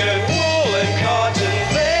silk and wool and cotton,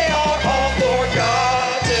 they are all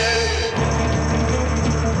forgotten.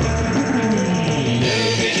 New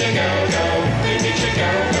Beach a go-go, New Beach a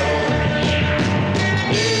go-go.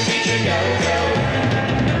 New Beach a go-go.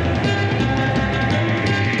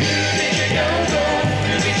 New Beach a go-go,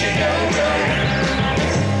 New Beach a go-go.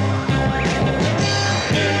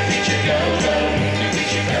 New Beach a go-go, New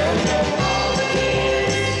Beach a go-go. All the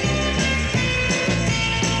kids,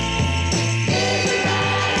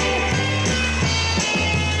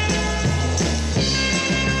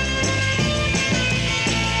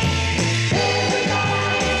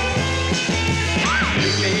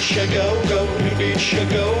 New Beach a go-go, New Beach a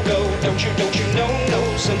go-go. Don't you know, no.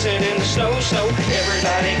 Sunset in the snow.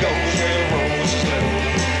 Everybody goes where the roses bloom.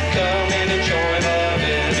 Come and enjoy the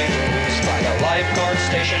living rooms. By the lifeguard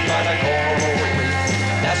station, by the coral reef.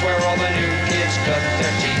 That's where all the new kids cut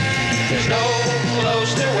their teeth. There's no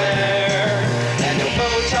clothes to wear, and no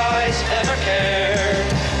bow ties ever cared.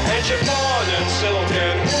 And chiffon and silk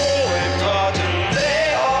and wool and cotton,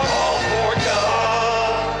 they are all forgotten.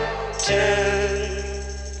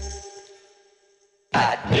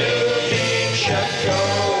 At New Beach a go-go.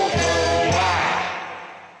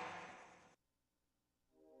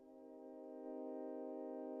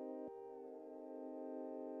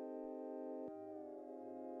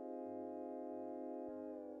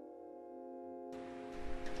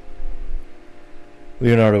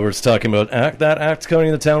 Leonardo was talking about that act coming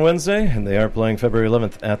into town Wednesday, and they are playing February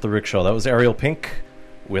 11th at the Rickshaw. That was Ariel Pink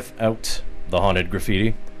without the haunted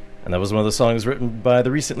graffiti, and that was one of the songs written by the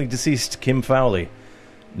recently deceased Kim Fowley,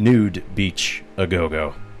 Nude Beach a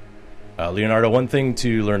Go-Go. Leonardo, one thing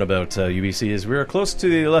to learn about UBC is we are close to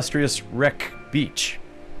the illustrious Wreck Beach,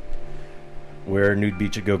 where Nude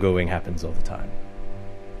Beach a Go-Going happens all the time.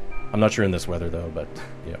 I'm not sure in this weather, though, but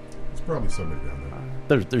yeah. It's probably somebody down there.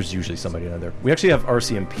 There's usually somebody down there. We actually have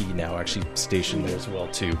RCMP now actually stationed there as well,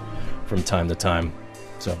 too, from time to time.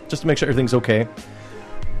 So, just to make sure everything's okay,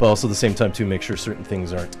 but also at the same time, too, make sure certain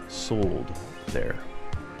things aren't sold there.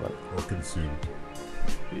 But, or consumed.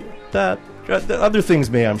 That other things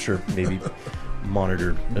may, I'm sure, maybe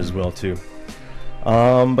monitored as well, too.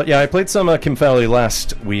 But yeah, I played some Kim Fowley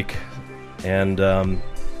last week, and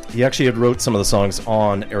he actually had wrote some of the songs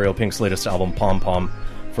on Ariel Pink's latest album, Pom Pom,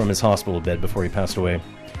 from his hospital bed before he passed away.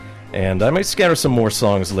 And I might scatter some more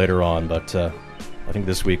songs later on, but I think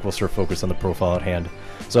this week we'll sort of focus on the profile at hand.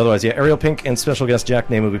 So otherwise, yeah, Ariel Pink and special guest Jack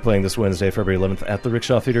Name will be playing this Wednesday, February 11th at the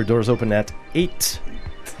Rickshaw Theater. Doors open at 8.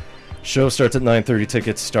 Show starts at 9:30.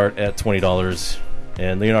 Tickets start at $20.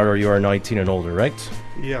 And Leonardo, you are 19 and older, right?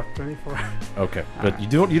 Yeah, 24. Okay, but you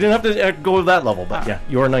didn't have to go to that level, but yeah,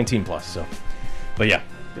 you are 19 plus. So, but yeah,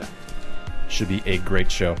 should be a great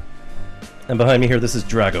show. And behind me here, this is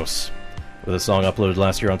Dragos, with a song uploaded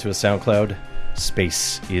last year onto a SoundCloud.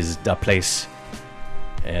 Space is da place,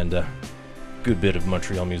 and a good bit of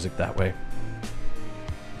Montreal music that way.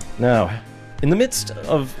 Now, in the midst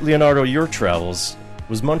of Leonardo, your travels,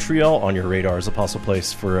 was Montreal on your radar as a possible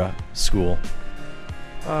place for school?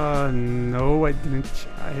 No, I didn't.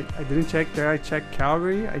 I didn't check there. I checked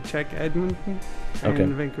Calgary. I checked Edmonton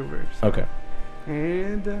and Vancouver. So. Okay.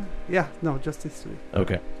 And no, just these three.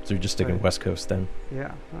 Okay, so you're just sticking West Coast then.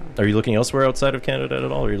 Yeah. Are you looking elsewhere outside of Canada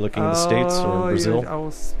at all? Are you looking in the States or Brazil? Yeah, I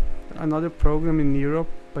was another program in Europe,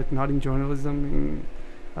 but not in journalism.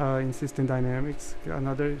 In system dynamics,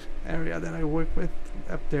 another area that I work with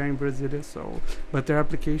up there in Brazil. So, but their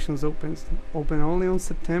applications open only on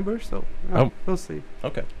September. So we'll see.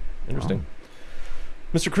 Okay, interesting.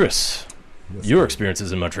 Mr. Chris, your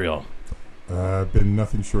experiences in Montreal. Been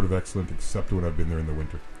nothing short of excellent, except when I've been there in the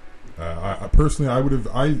winter. I personally,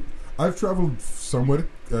 I've traveled somewhat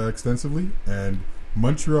extensively, and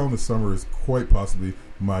Montreal in the summer is quite possibly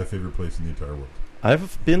my favorite place in the entire world.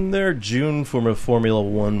 I've been there June for a Formula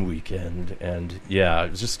One weekend, and yeah,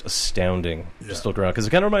 it was just astounding. Just look around, because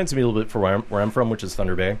it kind of reminds me a little bit for where I'm from, which is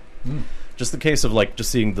Thunder Bay. Just the case of like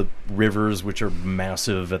just seeing the rivers, which are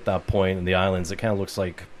massive at that point, and the islands. It kind of looks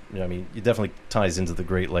like, I mean, it definitely ties into the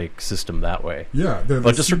Great Lake system that way. Yeah,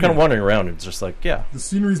 but just kind of wandering around, it's just like, yeah, the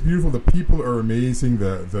scenery is beautiful. The people are amazing.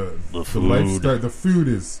 The food. lifestyle, the food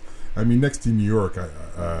is. I mean, next to New York,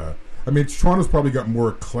 I mean, Toronto's probably got more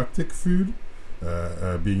eclectic food.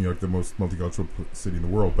 Being like the most multicultural city in the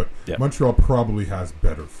world, but Montreal probably has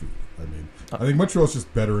better food. I mean, I think Montreal's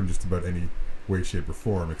just better in just about any way, shape, or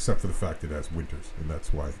form, except for the fact it has winters, and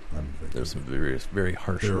that's why I'm in Vancouver. There's some very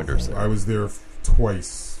harsh winters there. I was there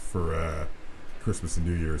twice for Christmas and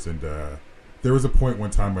New Year's, and there was a point one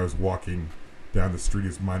time I was walking down the street, it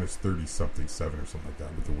was minus 30-something, 7 or something like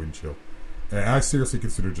that, with the wind chill. And I seriously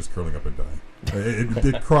considered just curling up and dying.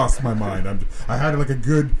 It crossed my mind. I had like a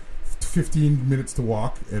good 15 minutes to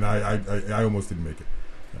walk, and I almost didn't make it.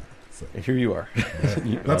 So. And here you are.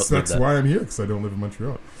 That's why I'm here, because I don't live in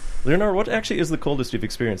Montreal. Leonard, what actually is the coldest you've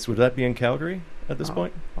experienced? Would that be in Calgary at this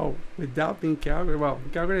point? Oh, without being Calgary, well,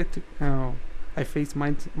 Calgary, I faced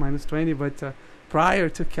minus 20, but prior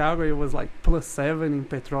to Calgary, it was like plus 7 in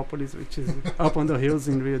Petropolis, which is up on the hills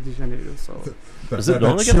in Rio de Janeiro. So does it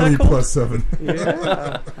only get that cold? Plus 7.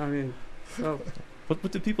 Yeah, I mean, so.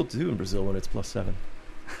 What do people do in Brazil when it's plus 7?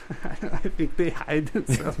 I think they hide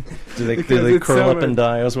themselves. do they curl up and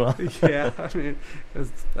die as well? Yeah, I mean,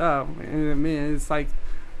 it's like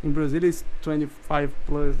in Brazil it's 25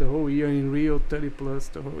 plus the whole year. In Rio, 30 plus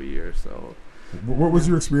the whole year. So, what was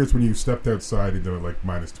your experience when you stepped outside into like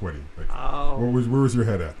minus 20? Like, where was your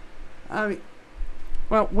head at? I mean,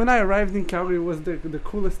 well, when I arrived in Calgary, it was the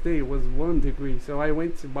coolest day. It was 1 degree. So I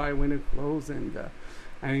went to buy winter clothes and.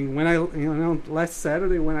 And when last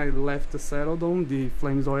Saturday when I left the Saddledome, the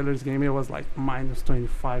Flames Oilers game, it was like minus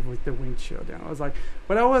 25 with the wind chill. And I was like,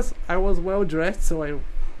 but I was well dressed, so I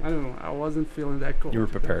don't know, I wasn't feeling that cold. You were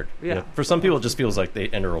prepared. Yeah. For some people, it just feels like they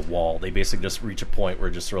enter a wall. They basically just reach a point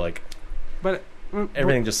where just sort of like,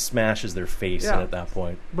 everything just smashes their face in at that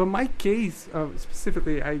point. But my case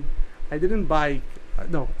specifically, I didn't buy.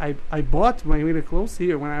 I bought my winter clothes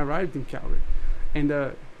here when I arrived in Calgary,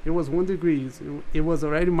 and. It was 1 degree. It was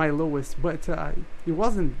already my lowest, but it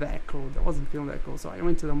wasn't that cold. I wasn't feeling that cold. So I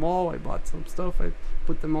went to the mall. I bought some stuff. I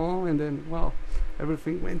put them on, and then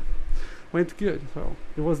everything went good. So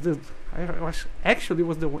it was the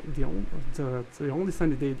only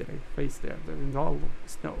sunny day that I faced there. And all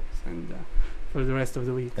snows and for the rest of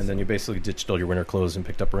the week. And then you basically ditched all your winter clothes and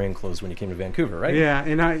picked up rain clothes when you came to Vancouver, right? Yeah,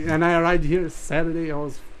 and I arrived here Saturday. I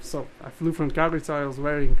flew from Calgary, so I was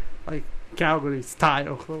wearing like Calgary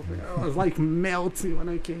style clothing. I was like melting when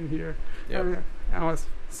I came here. Yep.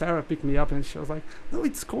 Sarah picked me up and she was like, "No,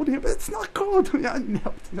 it's cold here, but it's not cold." I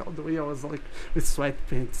melted all the way. I was like with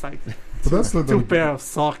sweatpants, like two pair of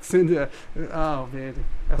socks and oh man,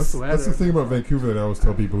 that's the thing about Vancouver that I always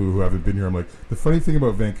tell people who haven't been here. I'm like, the funny thing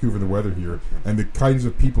about Vancouver, the weather here, and the kinds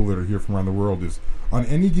of people that are here from around the world is on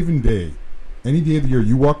any given day, any day of the year,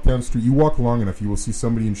 you walk down the street, you walk long enough, you will see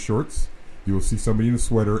somebody in shorts. You will see somebody in a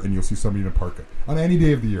sweater, and you'll see somebody in a parka. On any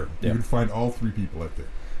day of the year, you can find all 3 people out there.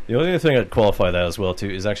 The only other thing I'd qualify that as well, too,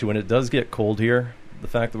 is actually when it does get cold here, the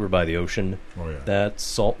fact that we're by the ocean, that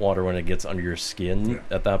salt water when it gets under your skin,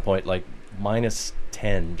 at that point, like minus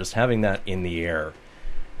 10, just having that in the air,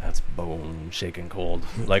 that's bone-shaking cold.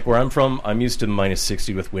 Like where I'm from, I'm used to minus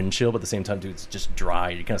 60 with wind chill, but at the same time, dude, it's just dry.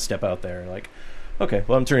 You kind of step out there and like, okay,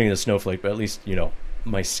 well, I'm turning into a snowflake, but at least,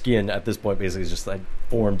 my skin at this point basically is just like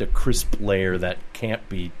formed a crisp layer that can't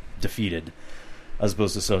be defeated, as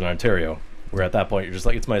opposed to Southern Ontario, where at that point you're just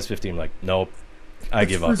like, it's minus 15. I'm like, nope, I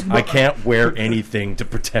give up. I can't wear anything to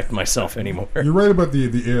protect myself anymore. You're right about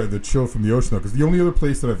the air, the chill from the ocean, though, because the only other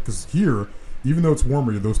place that because here, even though it's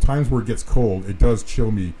warmer, those times where it gets cold, it does chill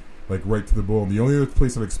me like right to the bone. The only other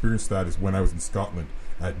place I've experienced that is when I was in Scotland.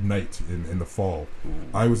 At night in the fall,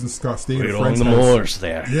 I was in staying at a friend's house. Moors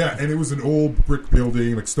there. Yeah, and it was an old brick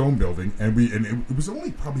building, like stone building, and it was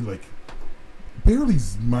only probably like barely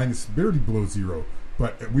below 0.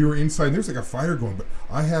 But we were inside. And there was like a fire going, but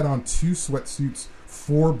I had on 2 sweatsuits,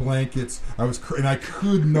 4 blankets. And I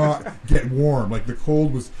could not get warm. Like the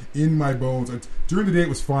cold was in my bones. During the day it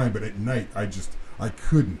was fine, but at night I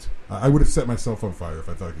couldn't. I would have set myself on fire if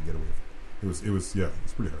I thought I could get away with it. It was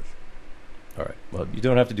pretty harsh. All right. Well, you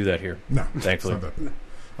don't have to do that here. No, thankfully. It's not that bad.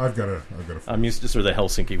 I've got a. I'm used to sort of the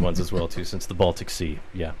Helsinki ones as well too, since the Baltic Sea.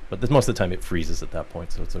 Yeah, but most of the time it freezes at that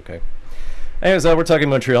point, so it's okay. Anyways, we're talking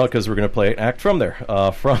Montreal because we're going to play an act from there,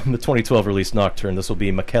 from the 2012 release Nocturne. This will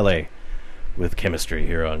be Makele with Chemistry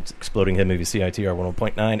here on Exploding Head Movie CITR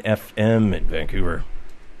 101.9 FM in Vancouver.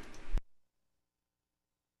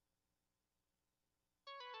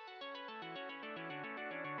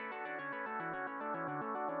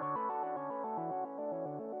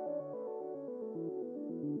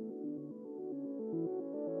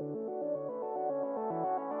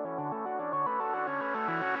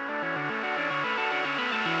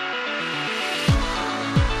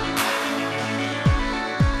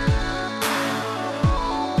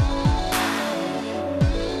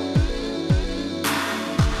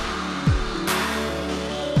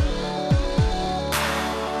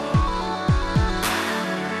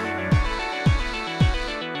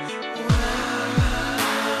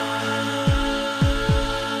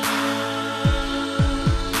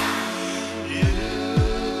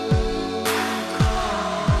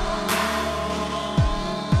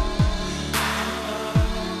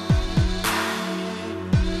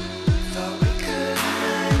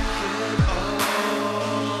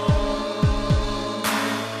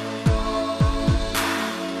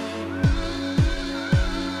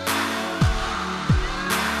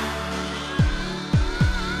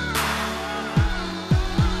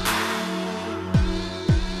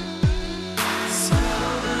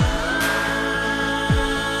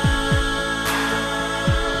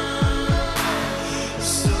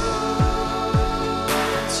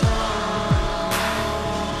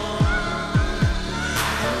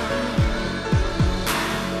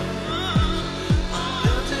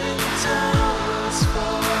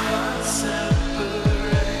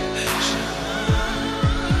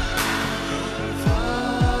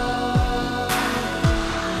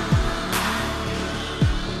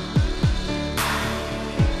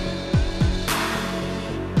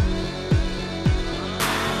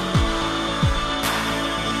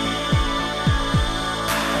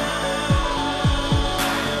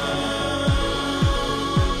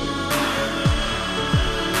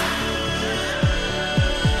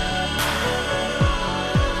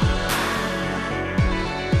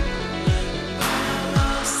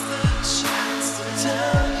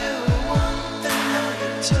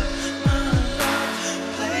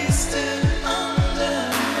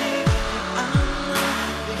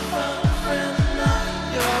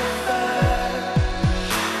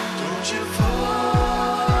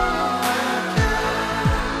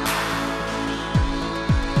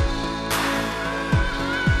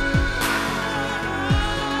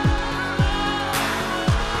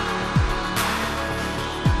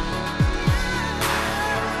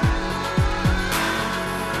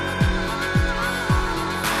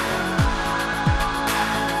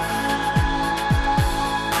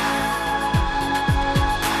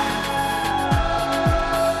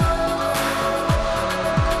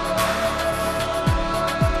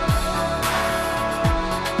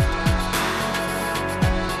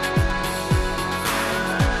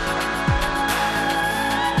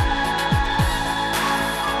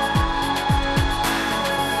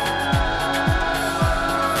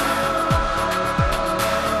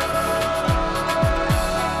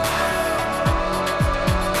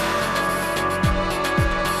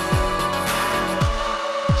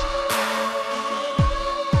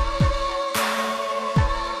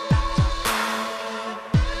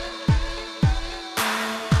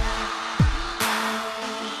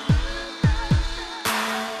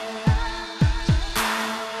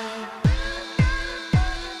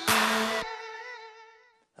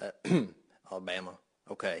 Alabama.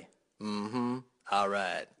 Okay. Mm-hmm. All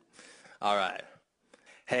right. All right.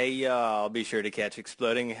 Hey, y'all, be sure to catch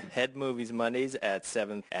Exploding Head Movies Mondays at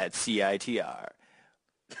 7 at CITR.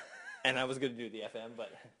 And I was going to do the FM,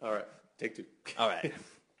 but... All right. Take two. All right.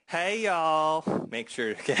 Hey, y'all. Make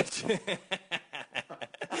sure to catch...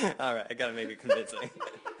 All right. I got to make it convincing.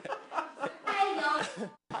 Hey, y'all.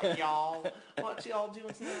 Hi, y'all. What y'all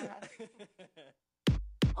doing tonight?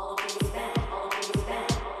 All things back. All things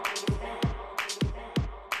back. All things back.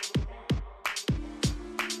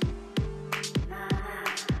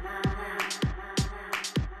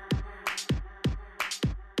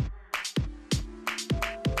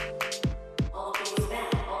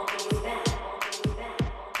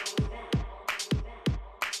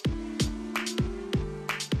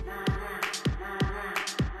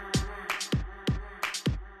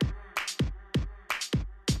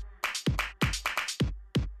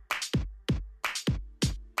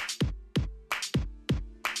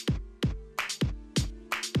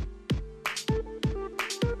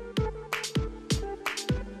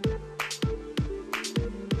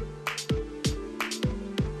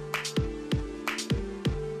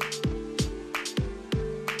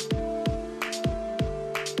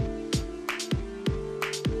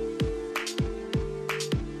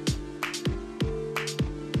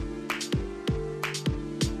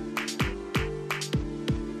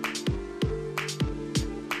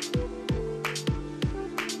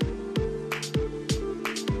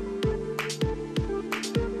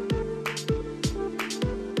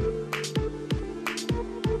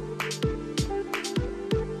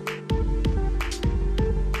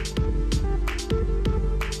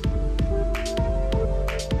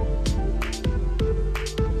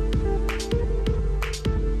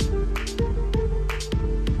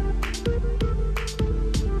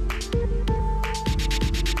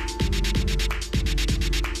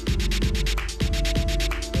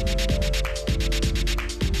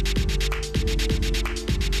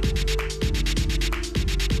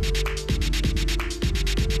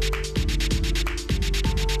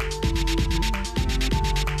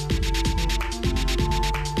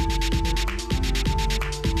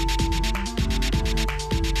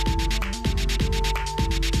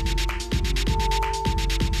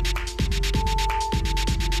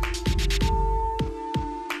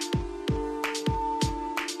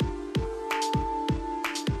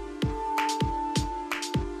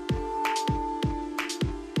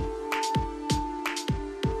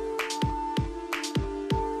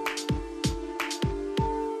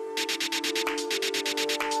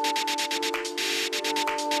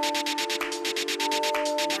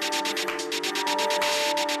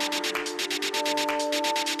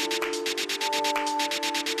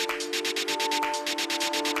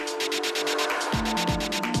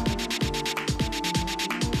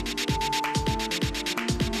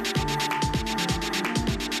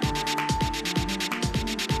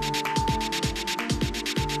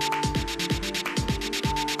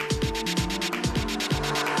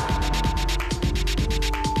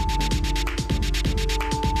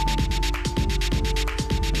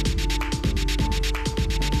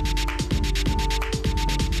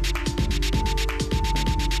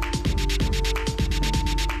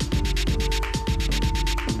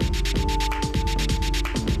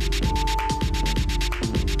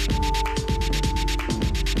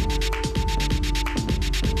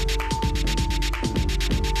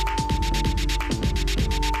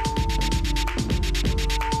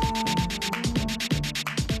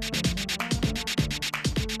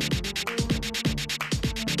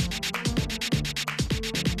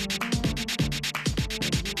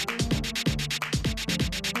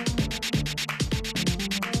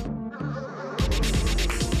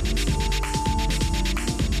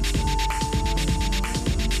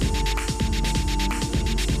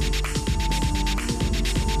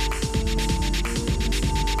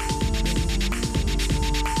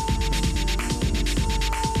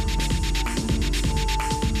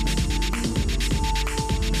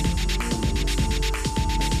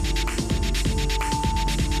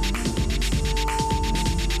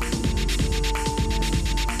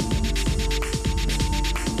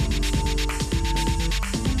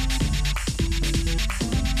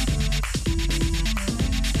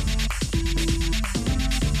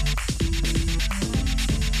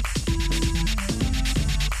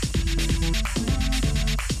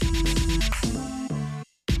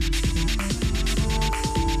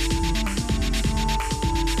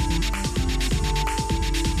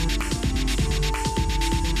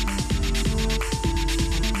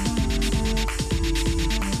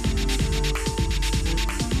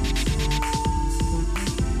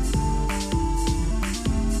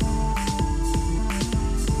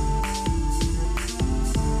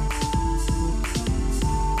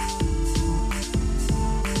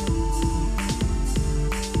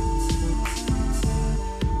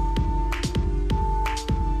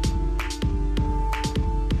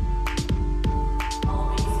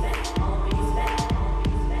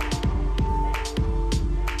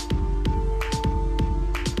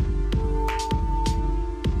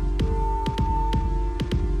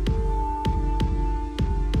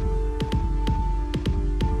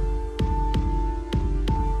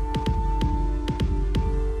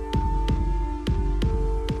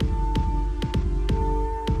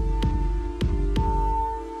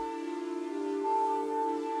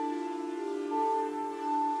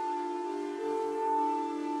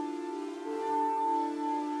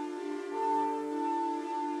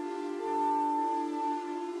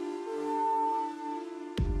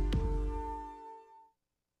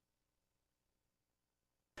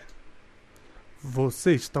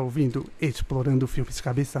 Você está ouvindo Explorando Filmes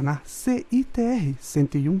Cabeça na CITR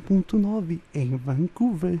 101.9 em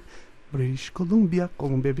Vancouver, British Columbia,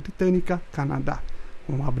 Colômbia Britânica, Canadá.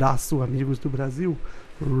 Um abraço, amigos do Brasil.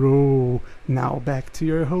 Roll. Now back to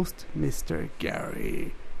your host, Mr.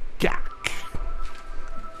 Gary Gack.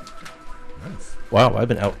 Nice. Wow, I've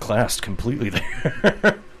been outclassed completely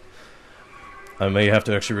there. I may have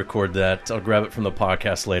to actually record that. I'll grab it from the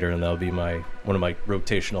podcast later, and that'll be one of my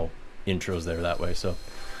rotational intros there that way. So,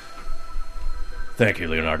 thank you,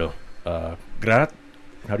 Leonardo. How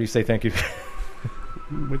do you say thank you?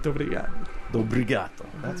 Muito obrigado. Obrigado.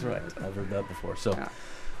 That's right. I've heard that before. So,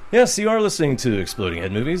 yes, you are listening to Exploding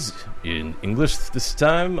Head Movies in English this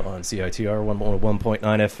time on CITR 101.9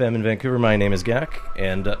 FM in Vancouver. My name is Gak,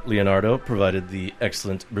 and Leonardo provided the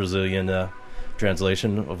excellent Brazilian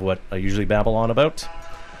translation of what I usually babble on about.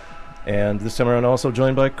 And this time around, also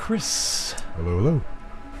joined by Chris. Hello, hello.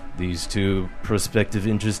 These two prospective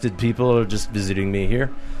interested people are just visiting me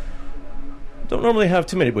here. Don't normally have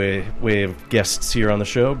too many way of guests here on the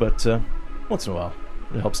show, but once in a while,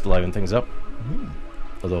 it helps to liven things up. Mm-hmm.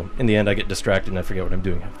 Although, in the end, I get distracted and I forget what I'm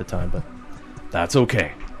doing half the time, but that's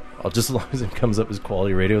okay. Just as long as it comes up as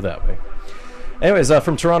quality radio that way. Anyways,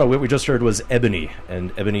 from Toronto, what we just heard was Ebony,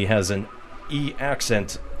 and Ebony has an E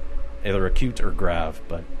accent, either acute or grave,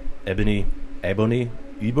 but Ebony, Ebony.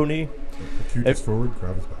 Acute is forward,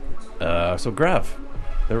 grave is backwards. So grave.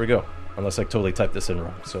 There we go. Unless I totally typed this in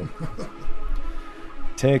wrong, so...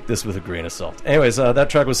 Take this with a grain of salt. Anyways, that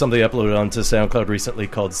track was something uploaded onto SoundCloud recently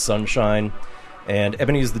called Sunshine. And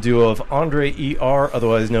Ebony is the duo of Andre E.R.,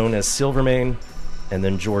 otherwise known as Silvermane, and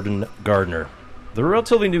then Jordan Gardner. They're a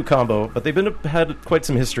relatively new combo, but they've had quite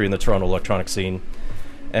some history in the Toronto electronic scene.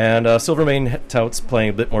 And Silvermane touts playing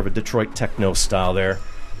a bit more of a Detroit techno style there,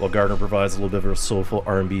 while Gardner provides a little bit of a soulful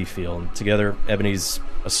R&B feel. And together, Ebony's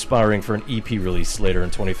aspiring for an EP release later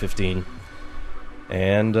in 2015.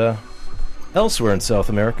 And elsewhere in South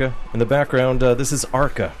America, in the background, this is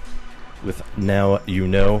Arca with Now You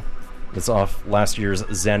Know. It's off last year's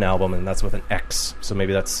Zen album, and that's with an X. So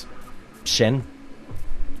maybe that's Shen?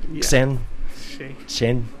 Yeah. Xen?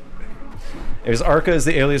 Shen? Arca is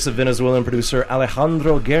the alias of Venezuelan producer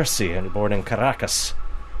Alejandro Garcia, born in Caracas.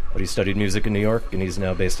 But he studied music in New York, and he's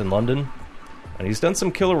now based in London. And he's done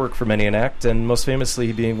some killer work for many an act, and most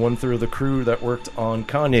famously being one third of the crew that worked on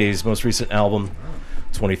Kanye's most recent album,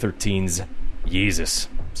 2013's Yeezus.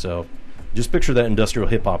 So just picture that industrial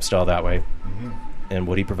hip-hop style that way. Mm-hmm. And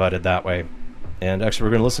what he provided that way. And actually,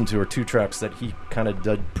 we're going to listen to are two tracks that he kind of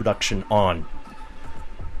did production on.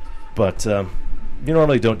 But you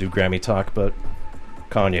normally don't do Grammy talk, but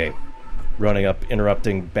Kanye running up,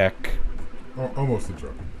 interrupting Beck. Almost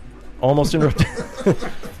interrupting. Almost interrupting.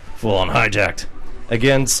 Full on hijacked.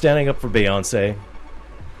 Again, standing up for Beyonce.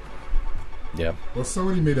 Yeah. Well,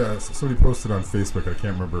 somebody posted on Facebook. I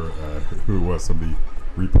can't remember who it was. Somebody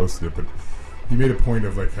reposted it, but he made a point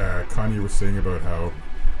of like Kanye was saying about how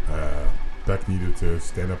Beck needed to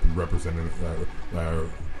stand up and represent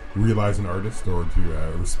realize an artist or to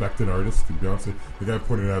respect an artist. To Beyonce, the guy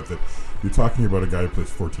pointed out that you're talking about a guy who plays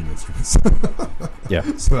 14 instruments. Yeah.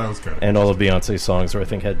 So that was kind of... And all of Beyonce's songs, I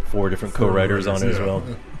think, had 4 different co-writers on it as well.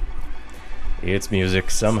 It's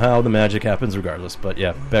music. Somehow the magic happens regardless. But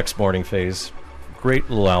yeah, Beck's Morning Phase. Great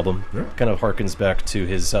little album. Yeah. Kind of harkens back to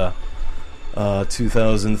his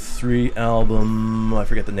 2003 album. I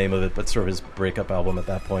forget the name of it, but sort of his breakup album at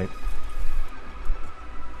that point.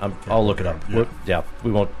 I'll look it up. Yeah.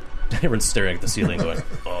 We won't... Everyone's staring at the ceiling going,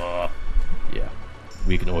 yeah.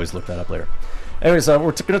 We can always look that up later. Anyways, we're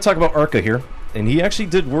going to talk about Arca here. And he actually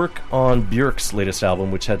did work on Björk's latest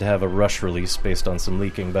album, which had to have a rush release based on some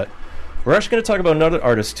leaking. But we're actually going to talk about another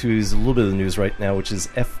artist who's a little bit of the news right now, which is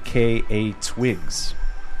FKA Twigs.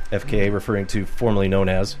 FKA referring to formerly known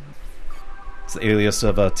as. It's the alias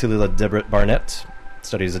of Talila Debret Barnett.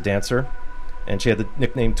 Studied as a dancer. And she had the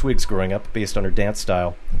nickname Twigs growing up based on her dance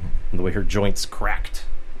style and the way her joints cracked.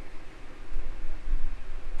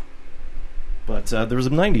 But there was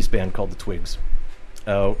a 90s band called the Twigs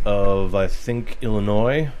out of, I think,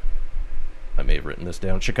 Illinois. I may have written this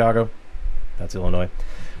down. Chicago. That's Illinois.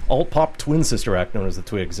 Alt-pop twin sister act known as the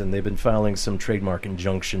Twigs, and they've been filing some trademark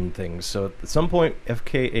injunction things. So at some point,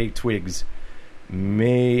 FKA Twigs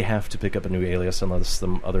may have to pick up a new alias unless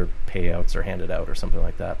some other payouts are handed out or something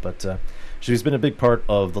like that. But she's been a big part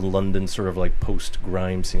of the London sort of like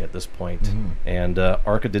post-grime scene at this point. Mm-hmm. And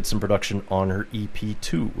Arca did some production on her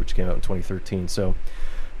EP2, which came out in 2013. So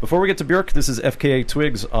before we get to Björk, this is FKA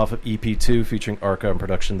Twigs off of EP2 featuring Arca in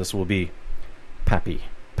production. This will be Pappy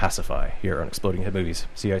Pacify here on Exploding Head Movies,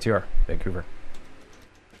 CITR, Vancouver.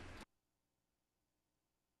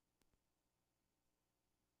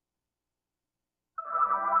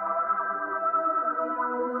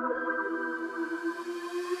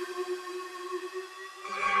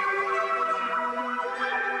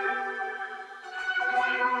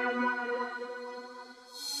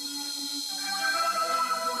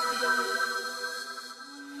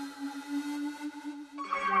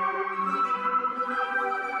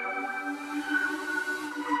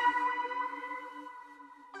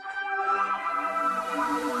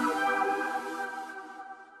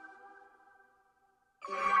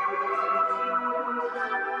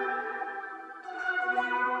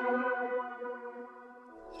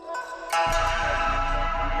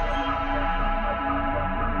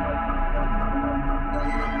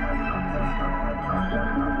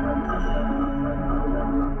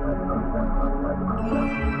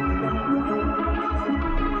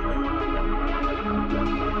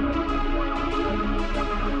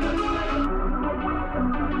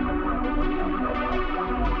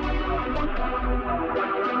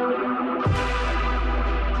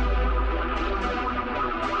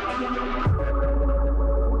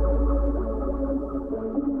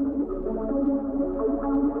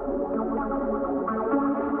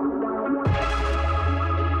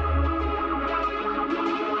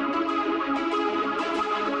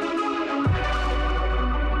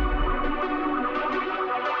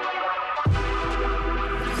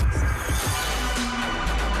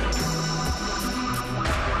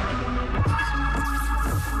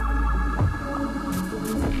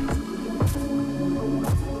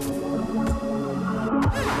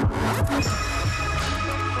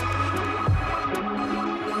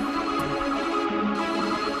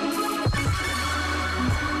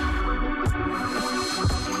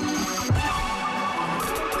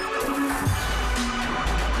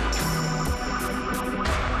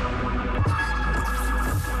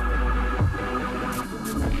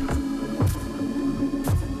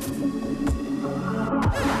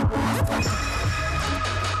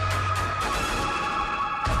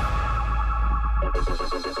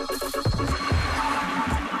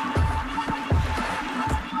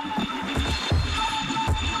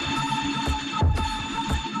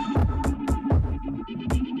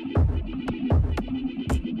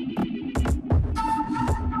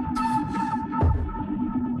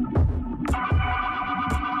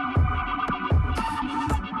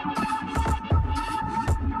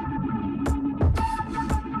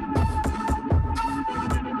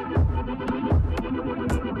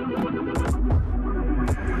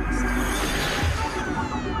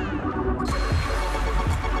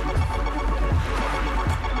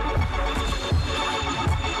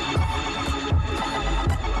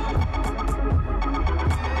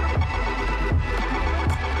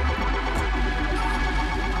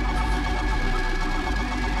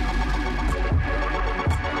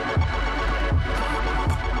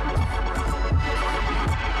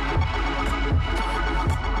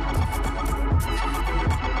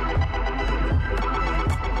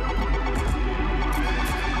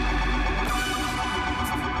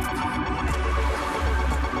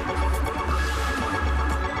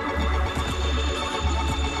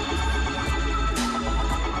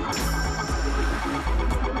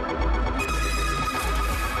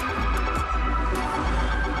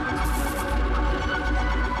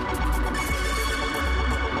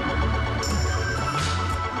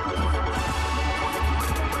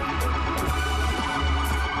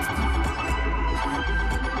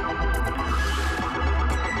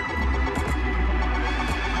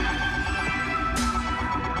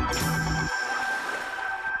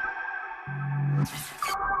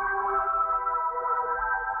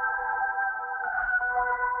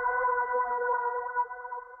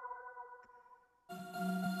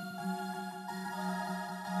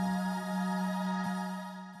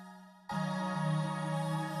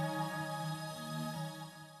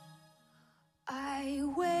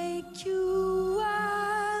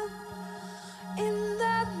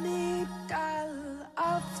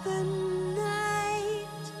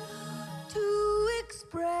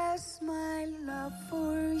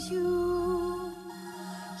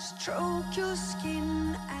 Stroke your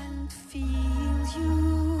skin and feel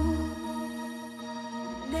you.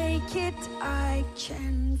 Naked, I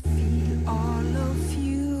can feel all of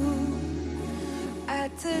you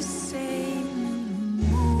at the same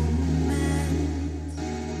moment.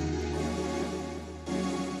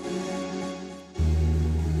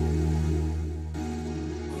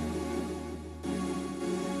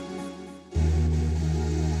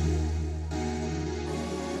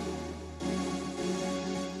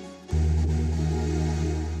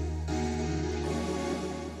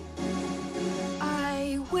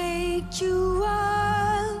 You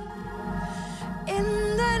up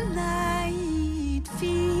in the night,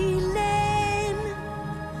 feeling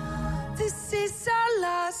this is our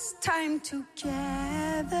last time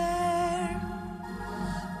together.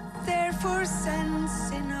 Therefore,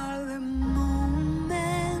 sensing all the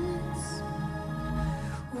moments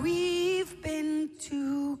we've been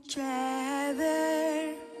together,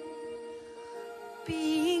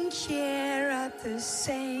 being here at the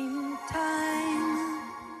same time.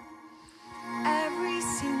 Every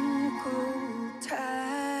single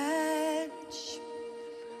touch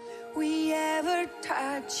we ever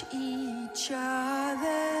touch each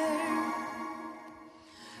other,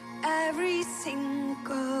 every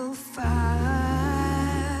single fuck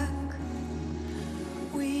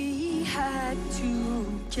we had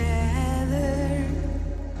together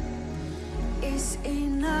is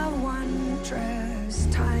in a wondrous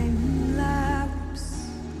time lapse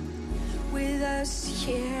with us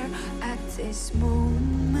here at this moment.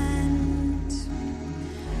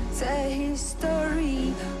 The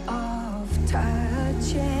history of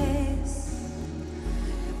touches,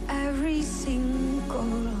 every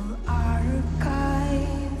single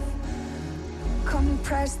archive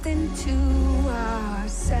compressed into a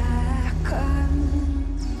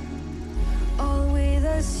second, all with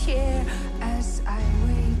us here as I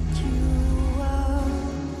wake you up.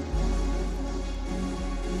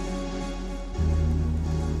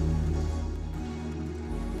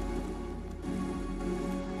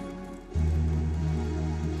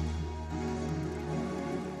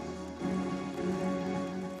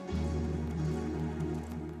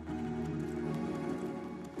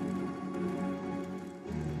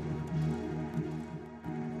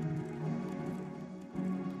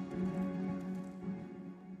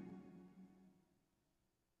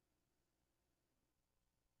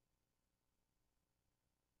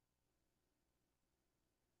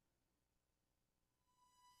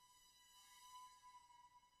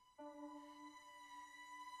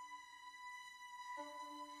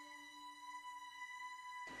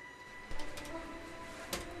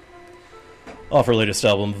 Off her latest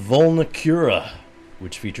album, Volnicura,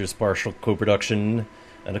 which features partial co-production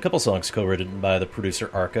and a couple songs co-written by the producer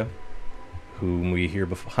Arca, whom we hear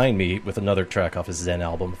behind me with another track off his Zen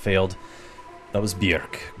album, Failed. That was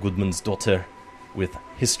Björk, Gudmundsdottir, with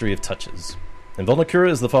History of Touches. And Volnicura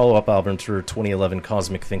is the follow-up album to her 2011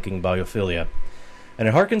 Cosmic Thinking Biophilia, and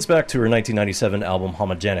it harkens back to her 1997 album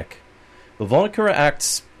Homogenic. But Volnicura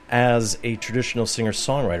acts as a traditional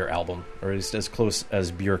singer-songwriter album, or at least as close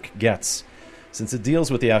as Björk gets, since it deals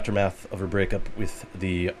with the aftermath of her breakup with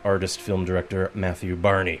the artist-film director Matthew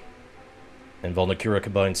Barney. And Volnicura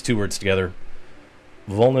combines two words together,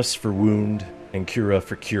 Volnus for wound and cura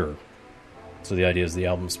for cure. So the idea is the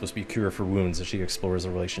album's supposed to be a cure for wounds as she explores the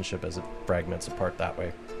relationship as it fragments apart that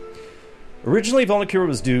way. Originally, Volnicura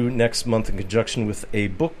was due next month in conjunction with a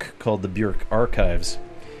book called The Björk Archives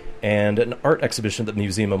and an art exhibition at the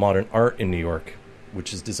Museum of Modern Art in New York,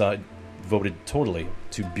 which is devoted totally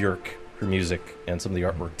to Björk, her music, and some of the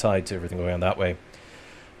artwork tied to everything going on that way.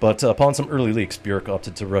 But upon some early leaks, Björk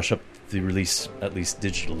opted to rush up the release, at least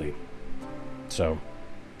digitally. So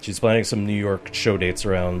she's planning some New York show dates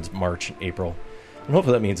around March and April. And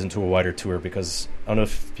hopefully that means into a wider tour, because I don't know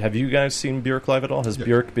if... Have you guys seen Björk live at all? Has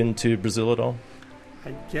Björk been to Brazil at all?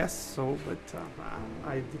 I guess so, but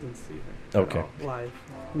I didn't see her Okay. live.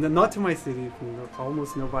 Not to my city.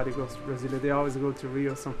 Almost nobody goes to Brazil. They always go to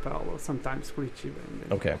Rio, São Paulo, sometimes Curitiba. And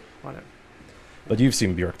then Okay. Whatever. But you've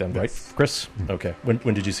seen Björk then, right, Chris? Okay.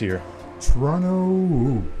 When did you see her?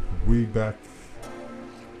 Toronto, way back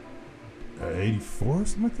 84 or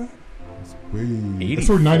something like that. I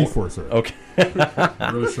saw her in 94, sorry. Okay.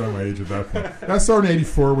 I'm really showing my age at that point. I saw her in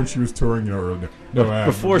 84 when she was touring,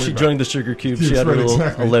 before she joined the Sugar Cube, she had her little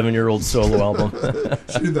 11-year-old solo album.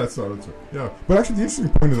 She did that solo, too. Yeah. But actually, the interesting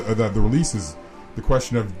point of the release is the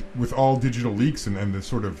question of, with all digital leaks and the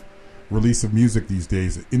sort of release of music these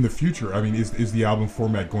days, in the future, I mean, is the album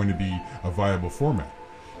format going to be a viable format?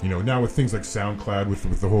 Now with things like SoundCloud,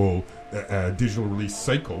 with the whole digital release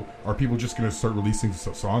cycle, are people just going to start releasing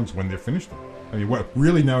songs when they're finished? I mean, what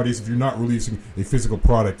really nowadays, if you're not releasing a physical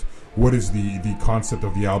product, what is the concept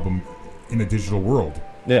of the album in a digital world?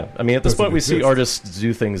 Yeah, I mean, at this point, we see exist. artists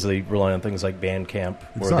do things. They rely on things like Bandcamp,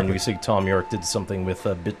 or then we see Tom York did something with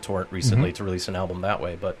BitTorrent recently to release an album that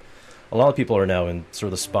way. But a lot of people are now in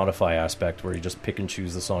sort of the Spotify aspect, where you just pick and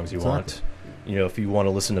choose the songs you want. If you want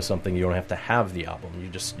to listen to something, you don't have to have the album. You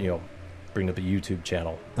just, bring up a YouTube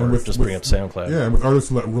channel, or bring up SoundCloud. Yeah, and with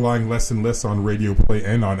artists relying less and less on radio play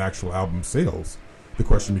and on actual album sales, the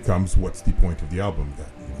question becomes, what's the point of the album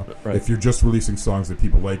then? Right. If you're just releasing songs that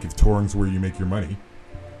people like, if touring's where you make your money,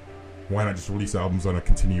 why not just release albums on a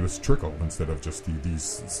continuous trickle instead of just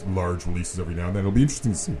these large releases every now and then? It'll be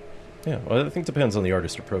interesting to see. Yeah, well, I think it depends on the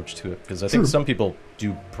artist approach to it, because I think some people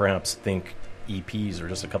do perhaps think EPs are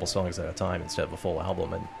just a couple songs at a time instead of a full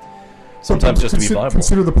album, and sometimes just to be viable.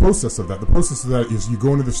 Consider the process of that. The process of that is you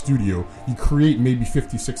go into the studio, you create maybe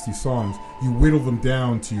 50, 60 songs, you whittle them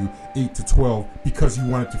down to 8 to 12 because you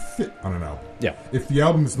want it to fit on an album. Yeah. If the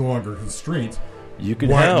album is no longer a constraint, you can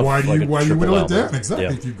why do you whittle it down? album. Exactly.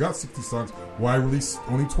 Yeah. If you've got 60 songs, why release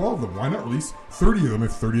only 12 of them? Why not release 30 of them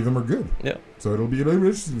if 30 of them are good? Yeah. So it'll be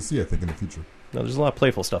interesting to see, I think, in the future. No, there's a lot of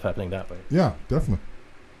playful stuff happening that way. Yeah, definitely.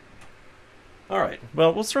 All right.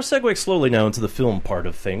 Well, we'll sort of segue slowly now into the film part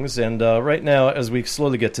of things. And right now, as we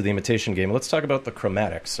slowly get to the Imitation Game, let's talk about the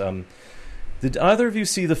chromatics. Did either of you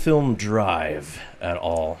see the film Drive at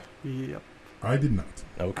all? Yep. I did not.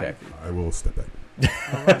 Okay. I will step back.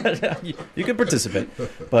 You can participate.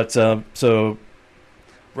 But, so,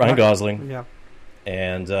 Ryan Gosling. Yeah.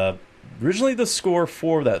 And originally the score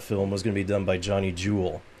for that film was going to be done by Johnny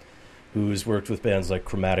Jewel, who's worked with bands like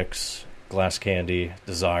Chromatics, Glass Candy,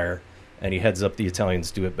 Desire, and he heads up the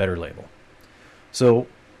Italians Do It Better label. So,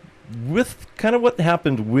 with kind of what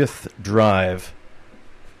happened with Drive,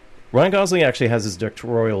 Ryan Gosling actually has his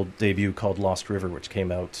directorial debut called Lost River, which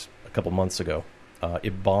came out a couple months ago.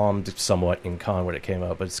 It bombed somewhat in Cannes when it came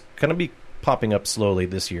out, but it's going to be popping up slowly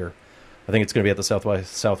this year. I think it's going to be at the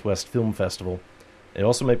Southwest Film Festival. It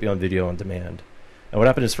also might be on video on demand. And what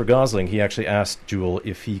happened is, for Gosling, he actually asked Jewel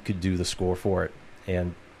if he could do the score for it.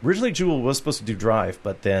 And originally Jewel was supposed to do Drive,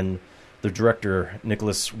 but then the director,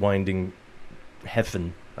 Nicholas Winding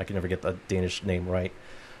Refn, I can never get the Danish name right,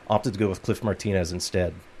 opted to go with Cliff Martinez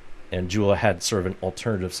instead. And Jewel had sort of an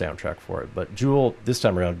alternative soundtrack for it. But Jewel, this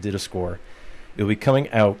time around, did a score. It will be coming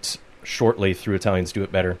out shortly through Italians Do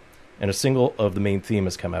It Better. And a single of the main theme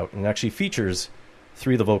has come out, and it actually features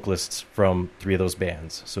 3 of the vocalists from 3 of those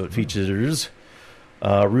bands. So it features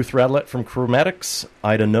Ruth Radlett from Chromatics,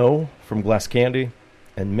 Ida No from Glass Candy,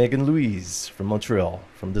 and Megan Louise from Montreal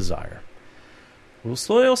from Desire. We'll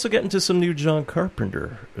slowly also get into some new John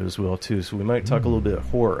Carpenter as well, too, so we might talk a little bit of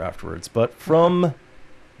horror afterwards. But from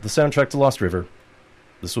the soundtrack to Lost River,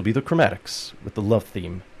 this will be the Chromatics with the love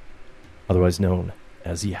theme, otherwise known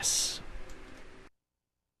as Yes.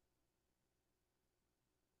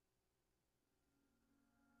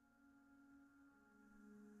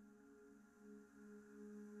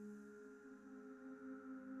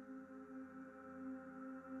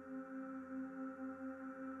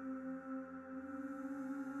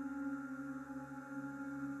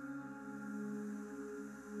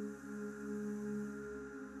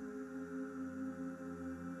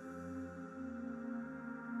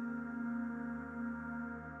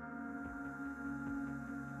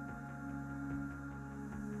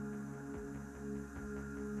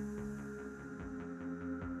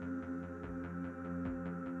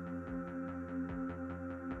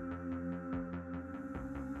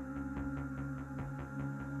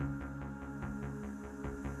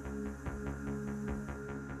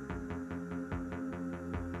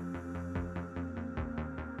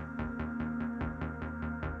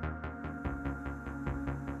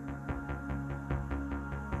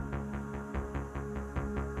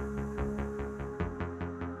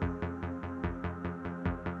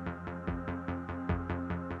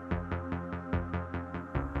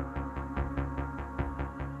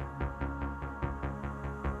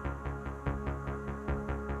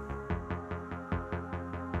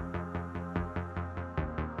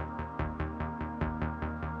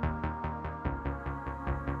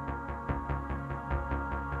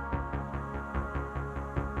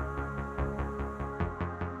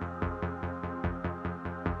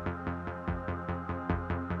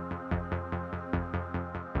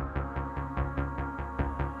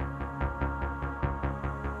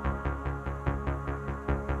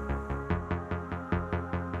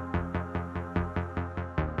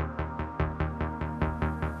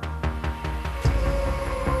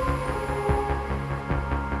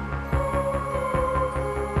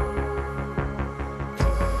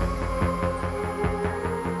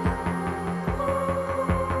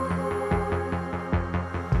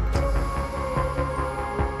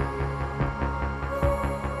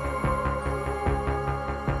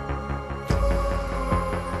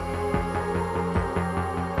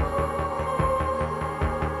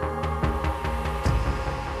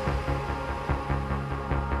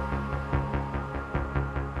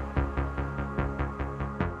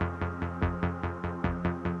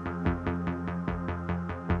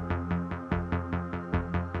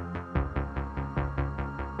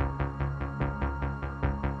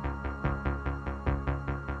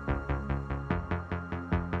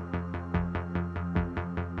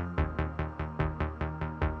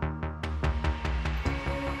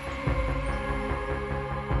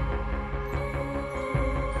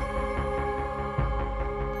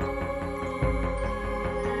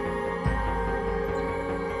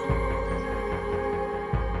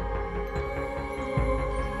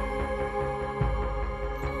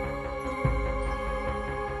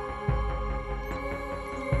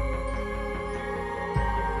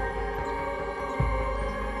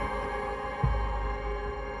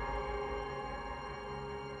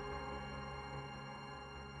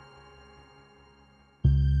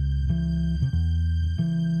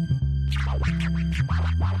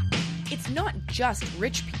 It's not just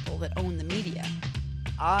rich people that own the media.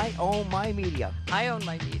 I own my media. I own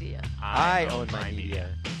my media. I own my media.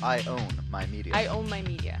 I own my media. I own my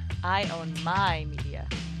media. I own my media.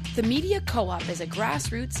 The Media Co-op is a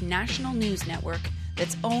grassroots national news network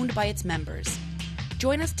that's owned by its members.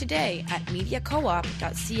 Join us today at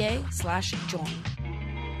mediacoop.ca/join.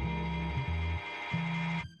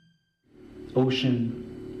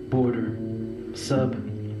 Ocean, border,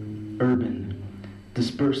 sub-urban,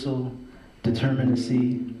 dispersal,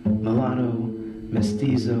 determinacy, mulatto,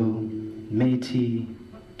 mestizo, Métis,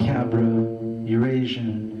 Cabra,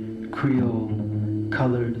 Eurasian, Creole,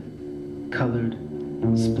 colored,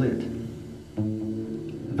 split.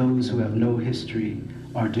 Those who have no history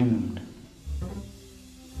are doomed.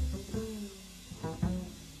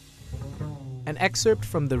 An excerpt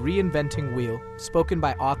from The Reinventing Wheel, spoken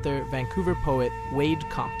by author, Vancouver poet Wade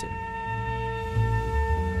Compton.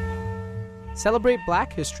 Celebrate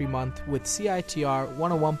Black History Month with CITR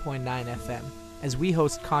 101.9 FM as we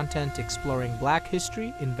host content exploring Black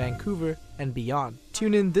history in Vancouver and beyond.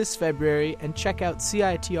 Tune in this February and check out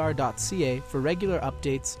CITR.ca for regular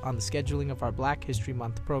updates on the scheduling of our Black History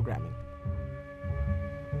Month programming.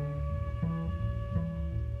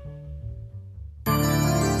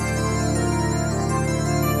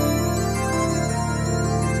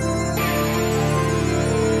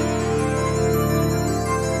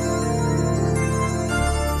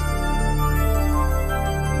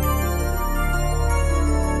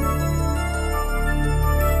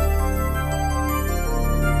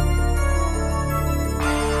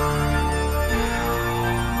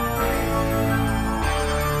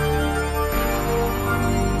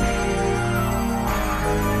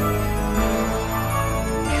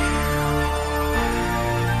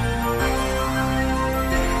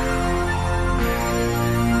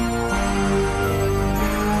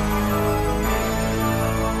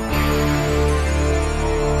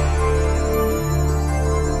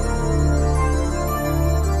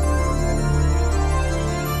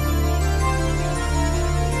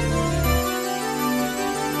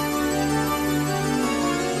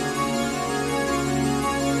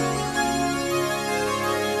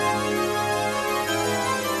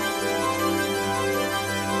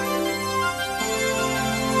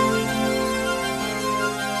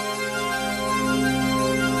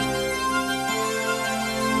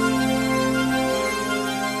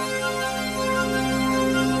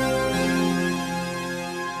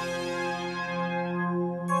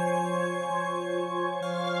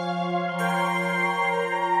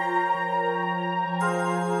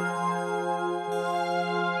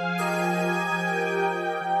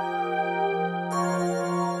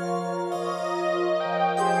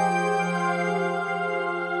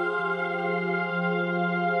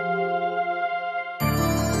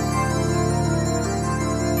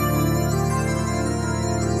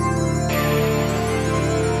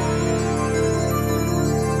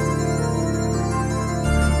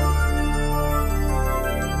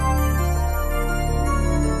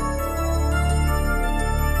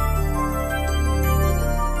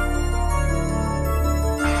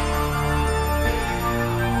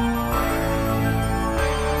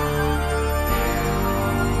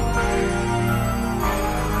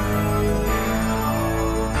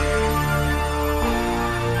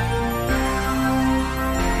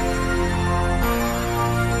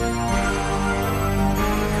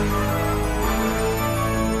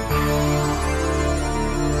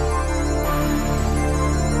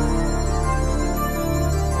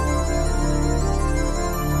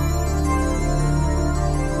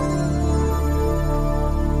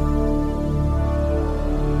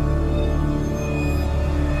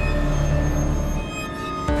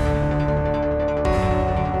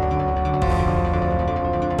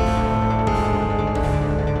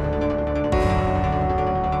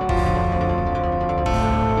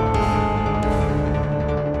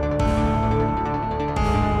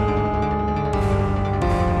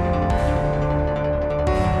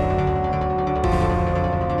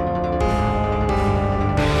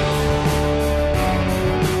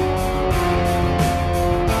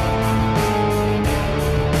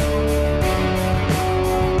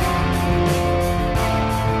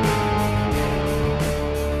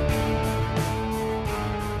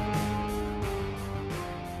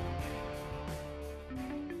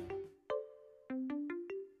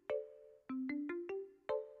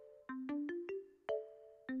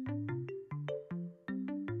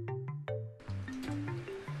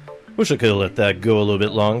 Wish I could have let that go a little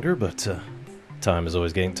bit longer, but time is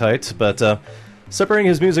always getting tight. But separating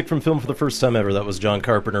his music from film for the first time ever, that was John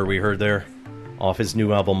Carpenter we heard there, off his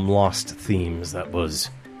new album Lost Themes. That was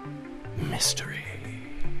Mystery.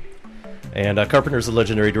 And Carpenter's a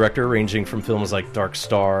legendary director, ranging from films like Dark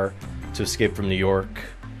Star to Escape from New York,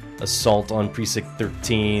 Assault on Precinct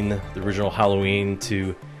 13, the original Halloween,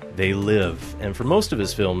 to They Live. And for most of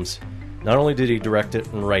his films, not only did he direct it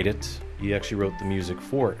and write it, he actually wrote the music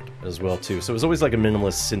for it as well, too. So it was always like a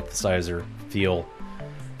minimalist synthesizer feel,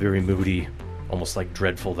 very moody, almost like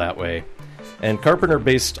dreadful that way. And Carpenter,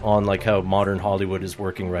 based on like how modern Hollywood is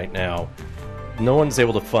working right now, no one's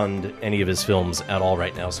able to fund any of his films at all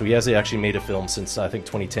right now. So he hasn't actually made a film since, I think,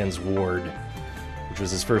 2010's Ward, which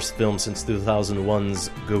was his first film since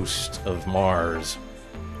 2001's Ghost of Mars.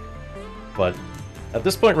 But at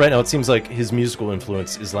this point right now, it seems like his musical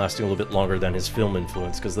influence is lasting a little bit longer than his film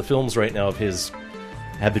influence, because the films right now of his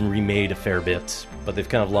have been remade a fair bit, but they've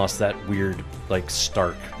kind of lost that weird, like,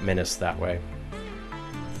 stark menace that way.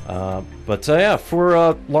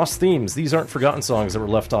 For Lost Themes, these aren't forgotten songs that were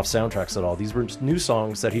left off soundtracks at all. These were new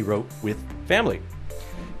songs that he wrote with family.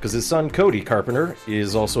 Because his son, Cody Carpenter,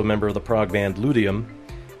 is also a member of the prog band Ludium,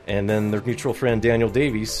 and then their mutual friend, Daniel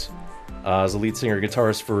Davies, is a lead singer and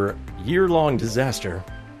guitarist for Year Long Disaster,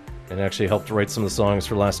 and actually helped write some of the songs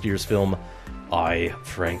for last year's film, I,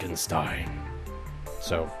 Frankenstein.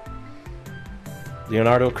 So,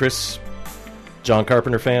 Leonardo, Chris, John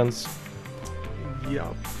Carpenter fans?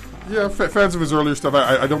 Yeah, fans of his earlier stuff.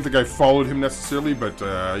 I don't think I followed him necessarily, but,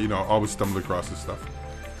 always stumbled across his stuff.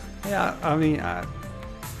 Yeah, I mean, I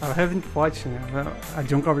haven't watched a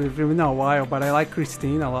John Carpenter film in a while, but I like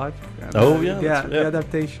Christine a lot. The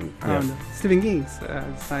adaptation. Stephen King's.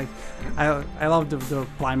 It's like, I love the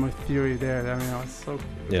Plymouth Fury there. I mean, it's so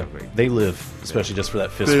great. They Live, especially just for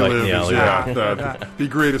that fist fight in the alley. The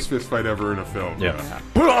greatest fist fight ever in a film.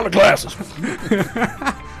 Put on the glasses!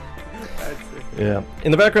 Yeah.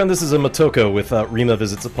 In the background, this is a Motoko with Rima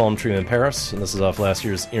Visits a Palm Tree in Paris, and this is off last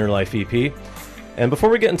year's Inner Life EP. And before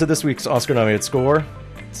we get into this week's Oscar-nominated score,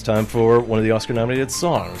 it's time for one of the Oscar-nominated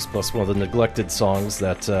songs, plus one of the neglected songs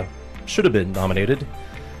that should have been nominated.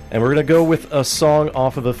 And we're going to go with a song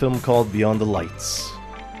off of a film called Beyond the Lights,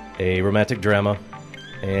 a romantic drama,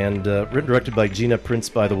 and written and directed by Gina Prince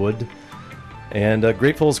by the Wood. And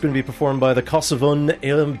Grateful is going to be performed by the Kosovan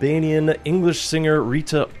Albanian English singer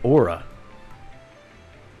Rita Ora.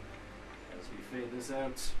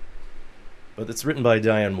 Out. But it's written by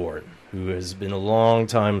Diane Warren, who has been a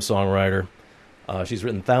long-time songwriter. She's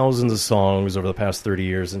written thousands of songs over the past 30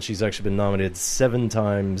 years, and she's actually been nominated 6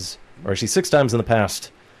 times in the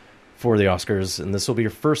past for the Oscars, and this will be her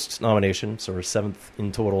first nomination, so her 7th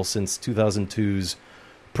in total since 2002's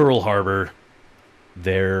Pearl Harbor,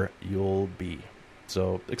 There You'll Be.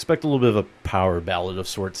 So expect a little bit of a power ballad of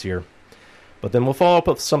sorts here. But then we'll follow up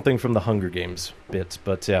with something from the Hunger Games bit.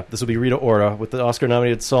 But yeah, this will be Rita Ora with the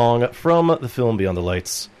Oscar-nominated song from the film Beyond the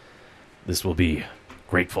Lights. This will be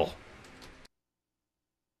Grateful.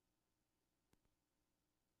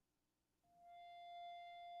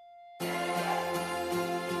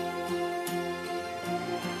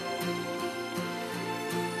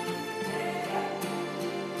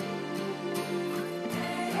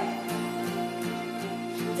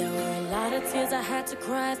 Tears I had to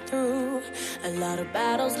cry through. A lot of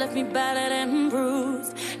battles left me battered and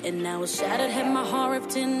bruised, and I was shattered, had my heart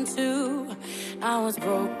ripped in two. I was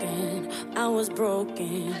broken.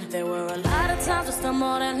 There were a lot of times I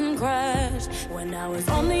stumbled and crashed, when I was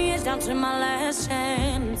on the edge down to my last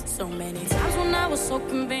chance. So many times when I was so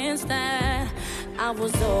convinced that I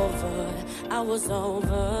was over.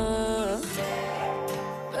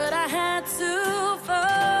 But I had to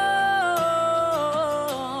fall,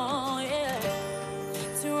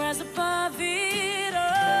 to rise above it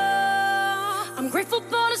all. I'm grateful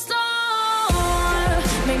for the storm,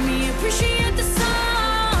 made me appreciate the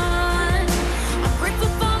sun. I'm grateful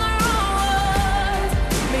for the road,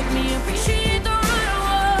 made me appreciate the right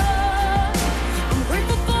word. I'm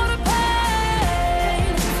grateful for the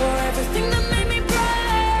pain, for everything that made me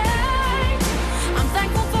brave. I'm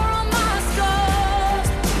thankful for all my scars,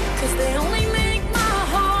 'cause they only make my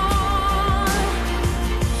heart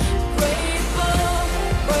grateful,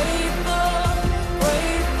 grateful,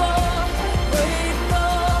 grateful,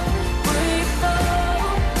 grateful,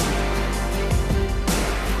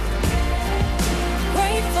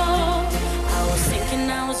 grateful. I was thinking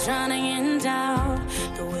I was drowning in doubt.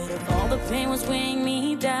 The weight of all the pain was weighing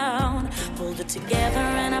me down. Pulled it together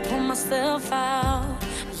and I pulled myself out.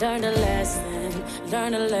 Learn a lesson,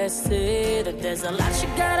 that there's a lot you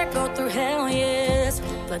gotta go through, hell yes.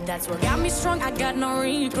 But that's what got me strong, I got no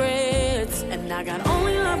regrets. And I got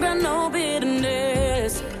only love, got no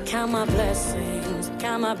bitterness. Count my blessings,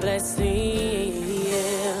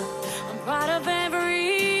 yeah. I'm proud of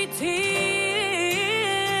every tear,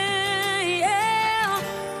 yeah.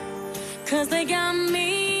 'Cause they got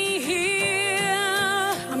me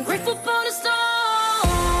here. I'm grateful for the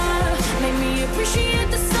storm, made me appreciate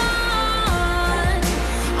the sun.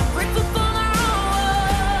 I'm grateful for the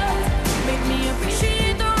road, made me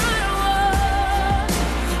appreciate the right word.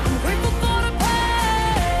 I'm grateful for the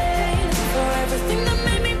pain, for everything that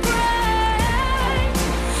made me brave.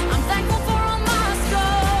 I'm thankful for all my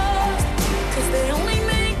scars, 'cause they only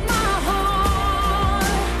make my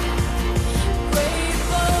heart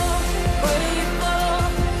grateful, grateful,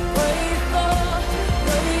 grateful,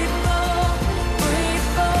 grateful,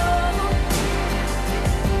 grateful,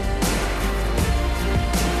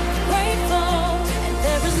 grateful. And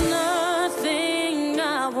there is nothing I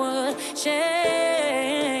would change,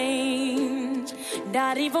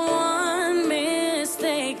 not even one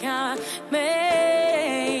mistake I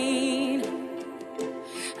made.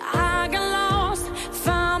 I got lost,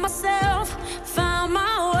 found myself, found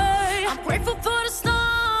my way. I'm grateful for the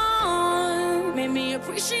storm, made me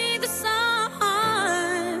appreciate the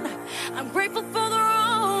sun. I'm grateful for the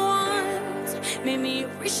wrong ones, made me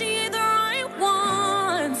appreciate the right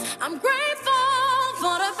ones. I'm grateful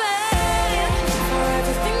for the pain, for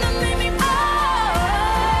everything that made me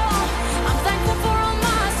whole. I'm thankful for all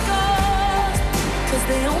my scars, 'cause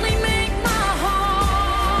they only make my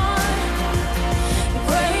heart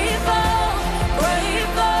grateful,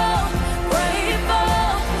 grateful, grateful,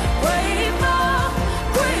 grateful,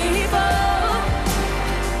 grateful.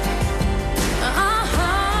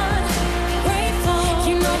 Grateful.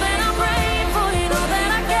 You know that I'm grateful, you know that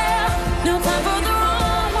I care. No time for the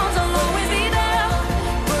wrong ones, I'll always be there.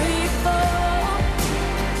 Grateful.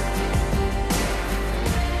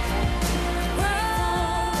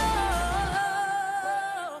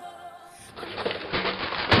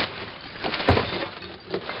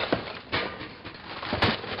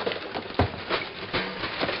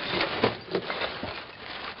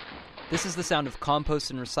 This is the sound of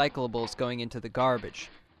compost and recyclables going into the garbage.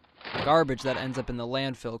 Garbage that ends up in the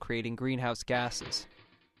landfill creating greenhouse gases.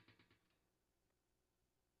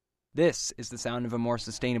 This is the sound of a more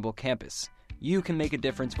sustainable campus. You can make a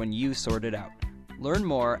difference when you sort it out. Learn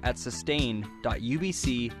more at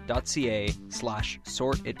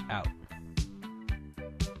sustain.ubc.ca/sortitout.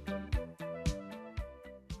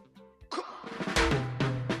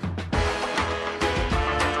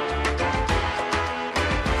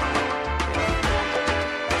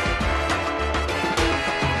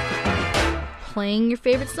 Playing your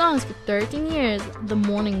favorite songs for 13 years. The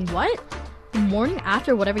morning what? The morning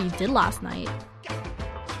after whatever you did last night.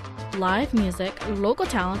 Live music, local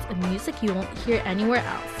talents, and music you won't hear anywhere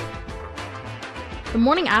else. The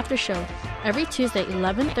Morning After Show, every Tuesday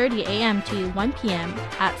 11:30 a.m. to 1 p.m.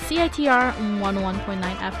 at CITR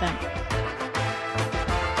 101.9 FM.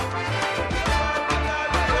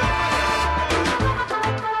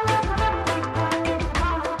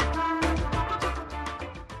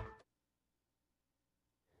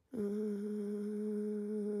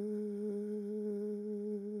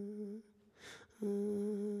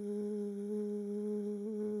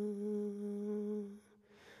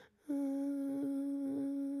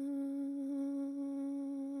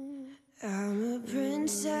 I'm a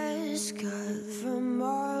princess cut from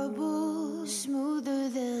marble, smoother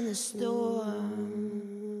than a storm.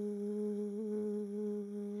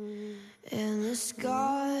 And the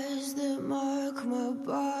scars that mark my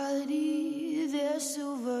body, they're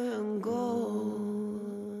silver and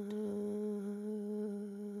gold.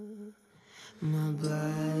 My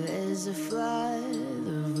blood is a flood,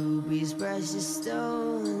 the rubies, precious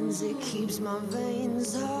stones. It keeps my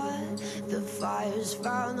veins hot. The fire's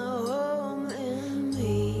found a home in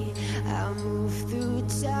me. I move through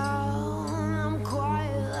town, I'm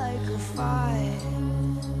quiet like a fire.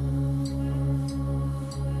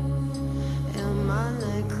 And my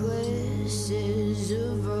necklace is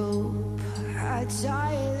of rope. I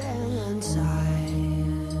tie it and untie.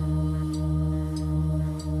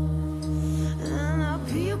 And now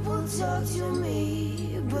people talk to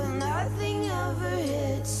me, but nothing ever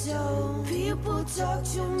hits home. People talk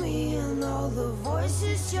to me and all the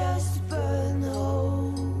voices just burn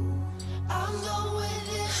hole. I'm done with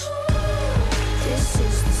it. This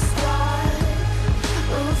is the start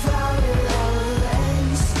of how it all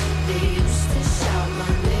ends. They used to shout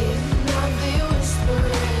my name, now they whisper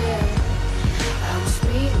it. I'm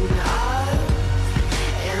speeding up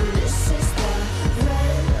and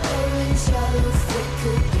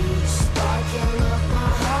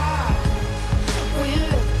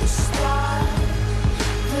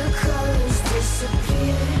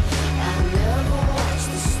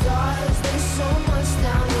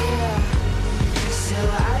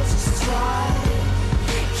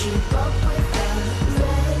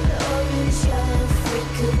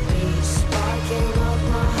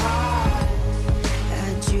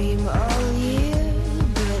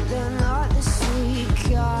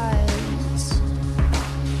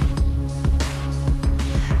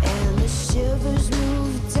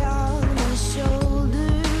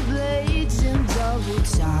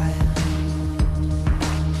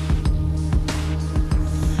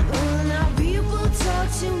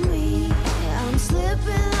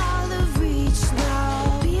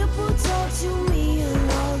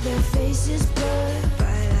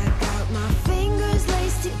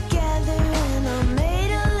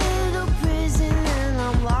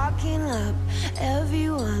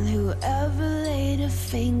ever laid a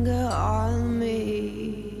finger on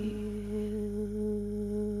me.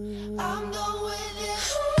 I'm done with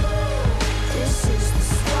it. This is the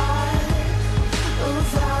start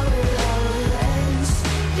of how it all ends.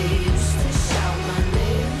 They used to shout my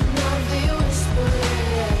name, now they whisper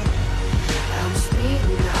it. I'm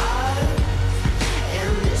speeding up,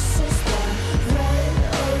 and this is the red,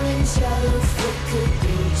 orange, yellow flicker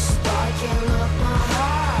beat sparking up my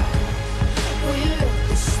heart. We're at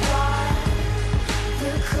the start,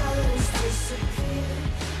 the colors disappear.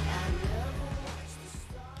 I never watched the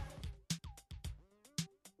start.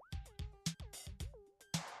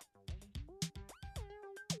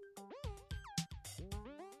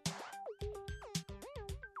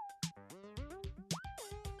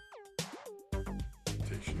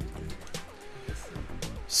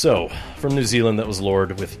 So, from New Zealand, that was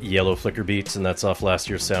Lorde with Yellow Flicker Beats, and that's off last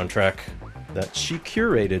year's soundtrack that she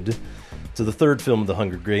curated to the third film of the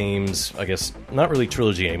Hunger Games. I guess not really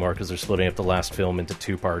trilogy anymore because they're splitting up the last film into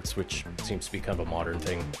two parts, which seems to be kind of a modern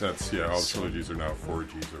thing. That's, yeah, all trilogies are now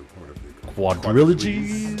 4Gs or whatever they call it.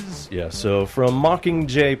 Quadrilogies? Yeah, so from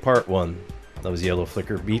Mockingjay Part 1, that was Yellow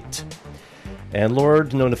Flicker Beat. And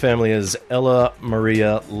Lorde, known to family as Ella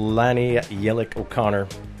Maria Lanny Yellick O'Connor,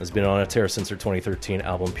 has been on a tear since her 2013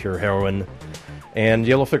 album Pure Heroine. And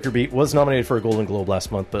Yellow Flicker Beat was nominated for a Golden Globe last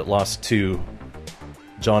month, but lost to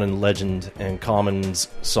John and Legend and Common's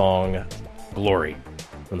song Glory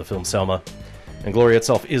from the film Selma. And Glory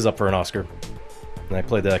itself is up for an Oscar. And I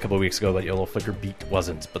played that a couple of weeks ago, but Yellow Flicker Beat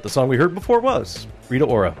wasn't. But the song we heard before was Rita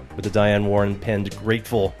Ora with the Diane Warren penned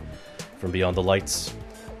Grateful from Beyond the Lights.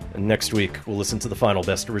 And next week, we'll listen to the final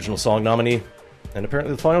Best Original Song nominee. And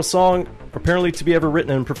apparently the final song, apparently to be ever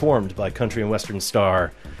written and performed by country and western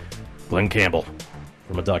star Glenn Campbell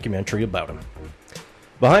from a documentary about him.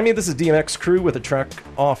 Behind me, this is DMX Crew with a track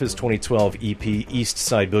off his 2012 EP East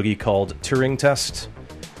Side Boogie called Turing Test.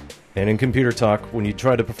 And in computer talk, when you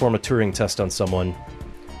try to perform a Turing test on someone,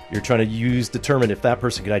 you're trying to determine if that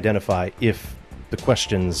person can identify if the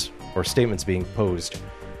questions or statements being posed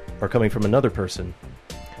are coming from another person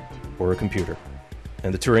or a computer.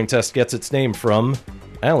 And the Turing test gets its name from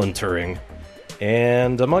Alan Turing.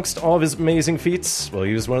 And amongst all of his amazing feats, well,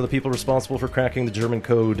 he was one of the people responsible for cracking the German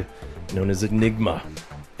code known as Enigma.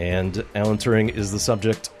 And Alan Turing is the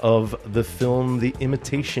subject of the film The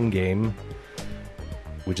Imitation Game,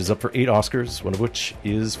 which is up for 8 Oscars, one of which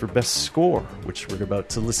is for Best Score, which we're about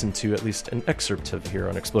to listen to at least an excerpt of here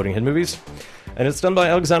on Exploding Head Movies. And it's done by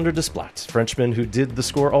Alexandre Desplat, Frenchman who did the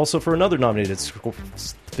score also for another nominated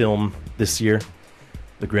film this year,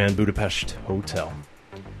 The Grand Budapest Hotel.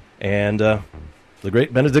 And the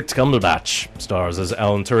great Benedict Cumberbatch stars as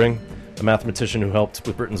Alan Turing, a mathematician who helped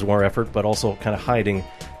with Britain's war effort, but also kind of hiding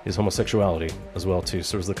his homosexuality as well, too.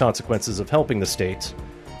 So it was the consequences of helping the state,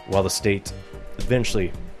 while the state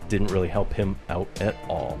eventually didn't really help him out at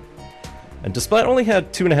all. And Desplat only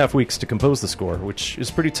had 2.5 weeks to compose the score, which is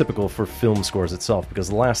pretty typical for film scores itself, because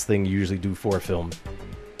the last thing you usually do for a film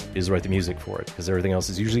is write the music for it, because everything else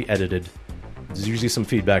is usually edited. There's usually some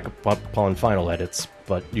feedback upon final edits,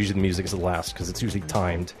 but usually the music is the last, because it's usually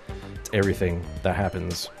timed to everything that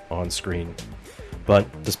happens on screen.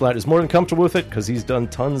 But Desplat is more than comfortable with it, because he's done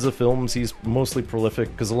tons of films. He's mostly prolific,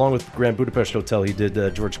 because along with Grand Budapest Hotel, he did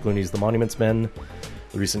George Clooney's The Monuments Men,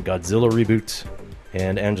 the recent Godzilla reboot,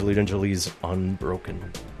 and Angelina Jolie's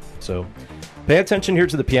Unbroken. So pay attention here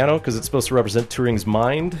to the piano, because it's supposed to represent Turing's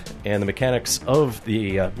mind and the mechanics of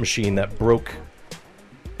the machine that broke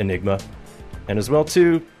Enigma. And as well,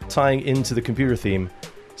 too, tying into the computer theme,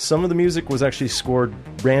 some of the music was actually scored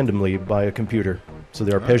randomly by a computer. So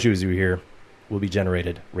the arpeggios you hear will be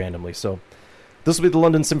generated randomly. So this will be the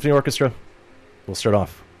London Symphony Orchestra. We'll start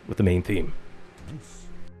off with the main theme.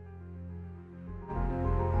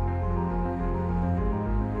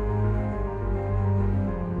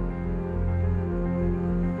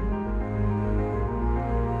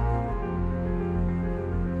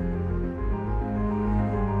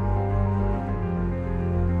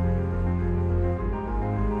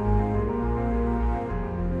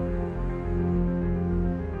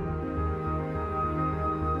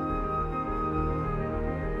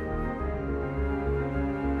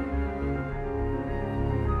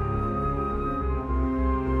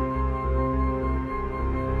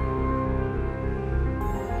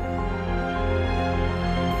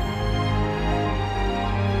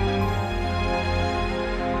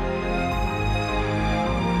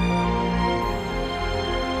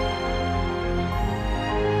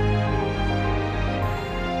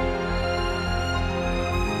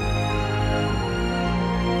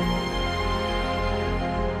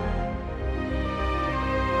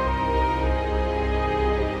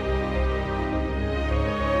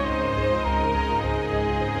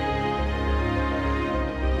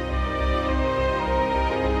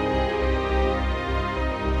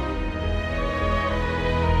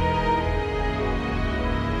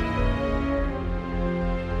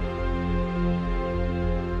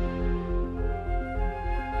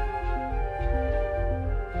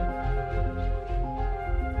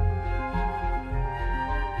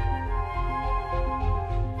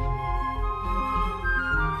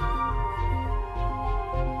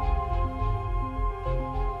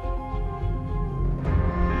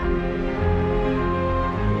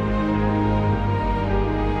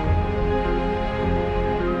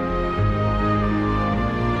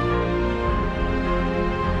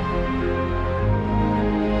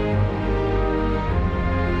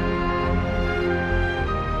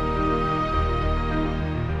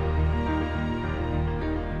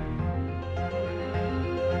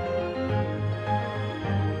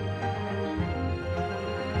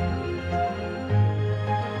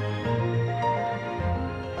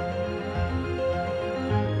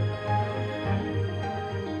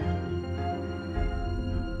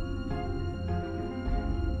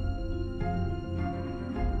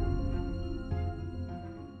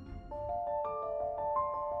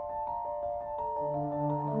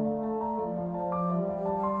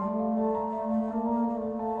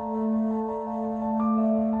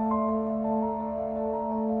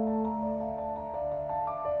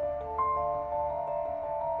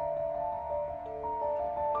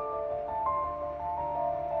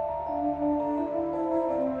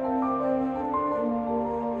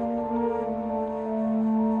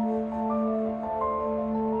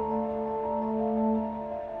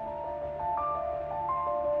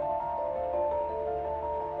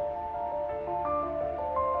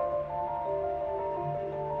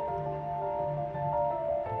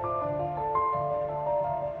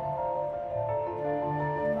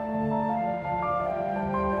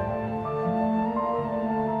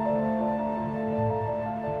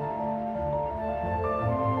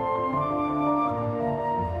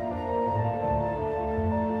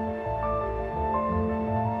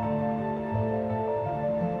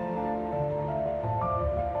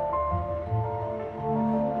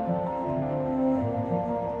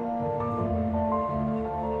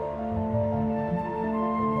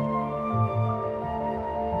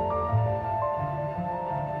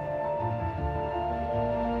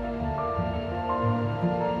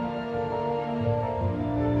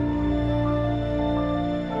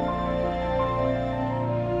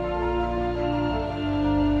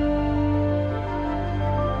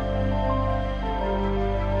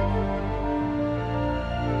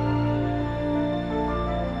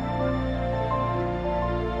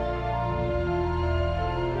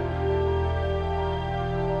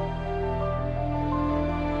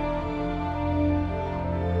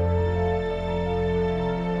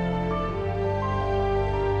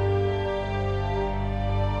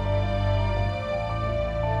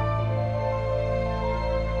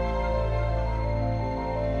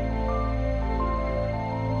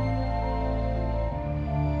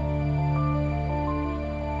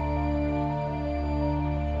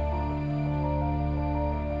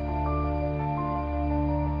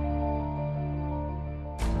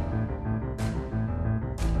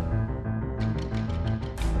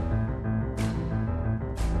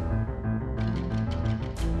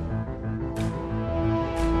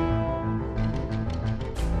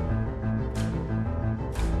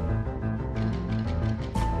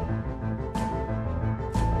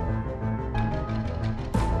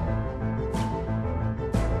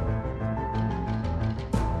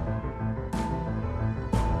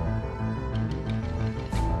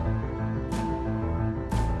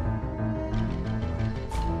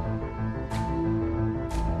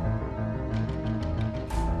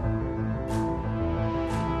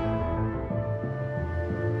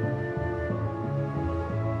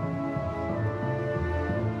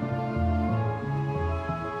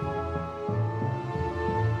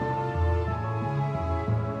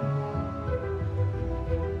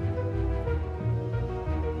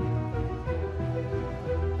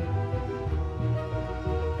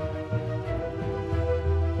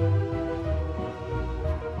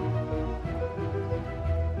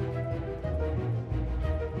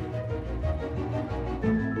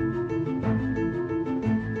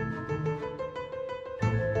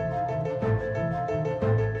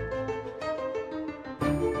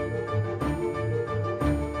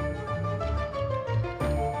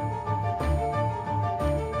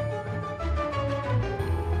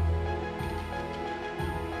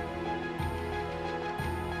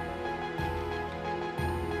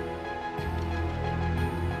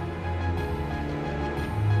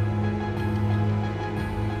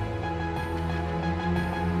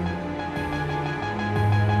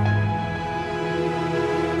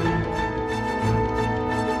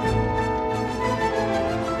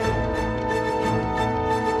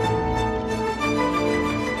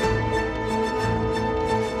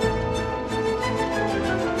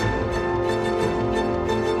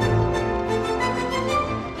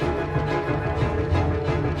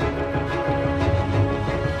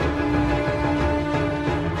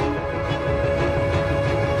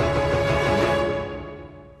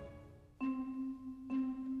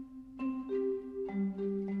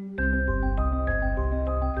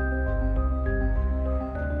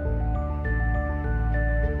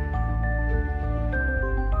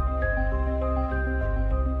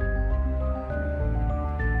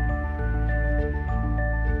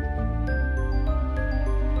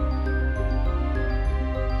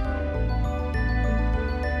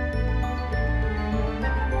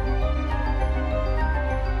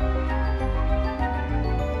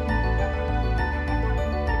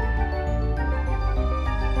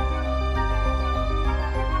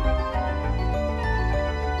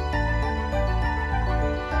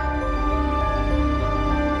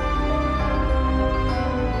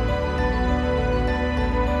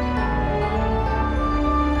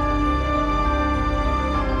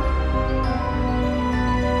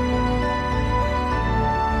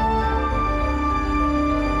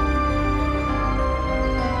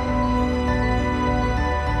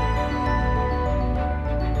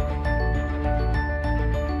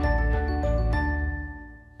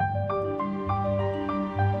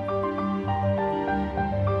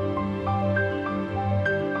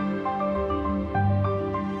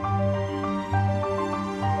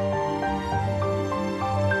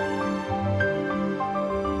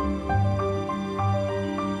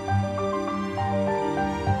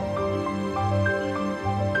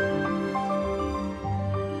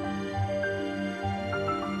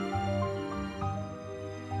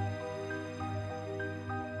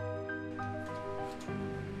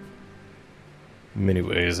 In many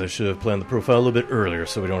ways, I should have planned the profile a little bit earlier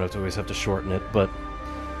so we don't always have to shorten it, but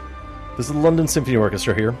this is the London Symphony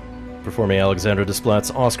Orchestra here, performing Alexandre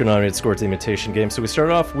Desplat's Oscar-nominated score to The Imitation Game. So we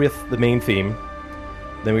started off with the main theme,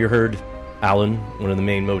 then we heard Alan, one of the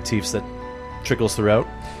main motifs that trickles throughout.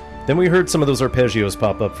 Then we heard some of those arpeggios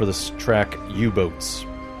pop up for this track, U-Boats,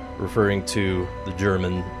 referring to the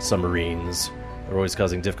German submarines. They're always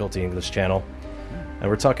causing difficulty in this channel. And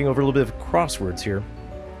we're talking over a little bit of crosswords here.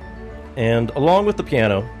 And along with the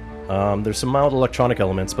piano, there's some mild electronic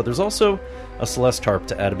elements, but there's also a Celeste harp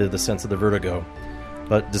to add a bit of the sense of the vertigo.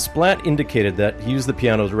 But Desplat indicated that he used the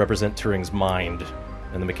piano to represent Turing's mind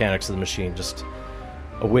and the mechanics of the machine, just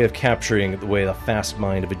a way of capturing the way the fast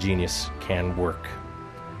mind of a genius can work.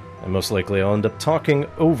 And most likely I'll end up talking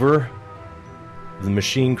over the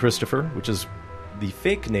Machine Christopher, which is the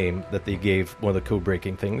fake name that they gave one of the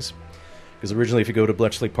code-breaking things. Because originally, if you go to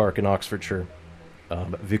Bletchley Park in Oxfordshire,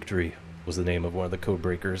 Victory was the name of one of the code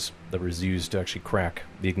breakers that was used to actually crack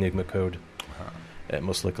the Enigma code. And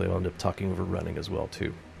most likely I'll end up talking over running as well,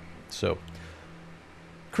 too. So,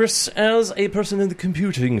 Chris, as a person in the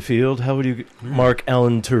computing field, how would you mark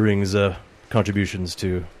Alan Turing's contributions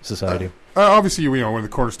to society? Obviously, one of the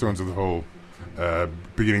cornerstones of the whole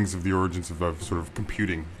beginnings of the origins of sort of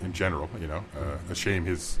computing in general. A shame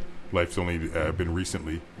his life's only been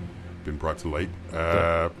recently been brought to light.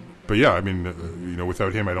 But yeah, I mean,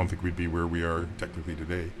 without him, I don't think we'd be where we are technically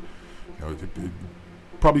today. It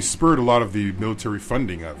probably spurred a lot of the military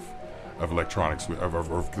funding of electronics,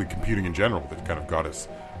 of computing in general, that kind of got us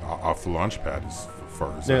off the launch pad as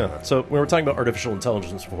far as... So when we were talking about artificial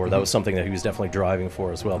intelligence before, that was something that he was definitely driving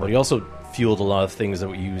for as well. But he also fueled a lot of things that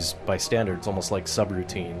we use by standards, almost like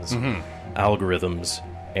subroutines, algorithms,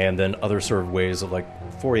 and then other sort of ways of like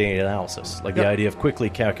Fourier analysis, like the idea of quickly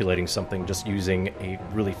calculating something just using a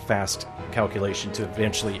really fast calculation to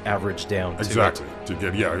eventually average down to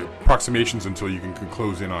get approximations until you can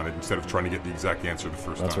close in on it instead of trying to get the exact answer the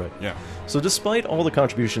first time. That's right. Yeah. So despite all the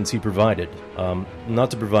contributions he provided,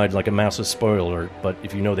 not to provide like a massive spoiler, but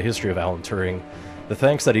if you know the history of Alan Turing, the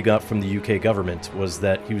thanks that he got from the UK government was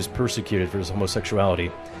that he was persecuted for his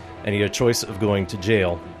homosexuality, and he had a choice of going to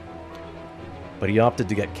jail, but he opted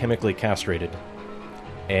to get chemically castrated.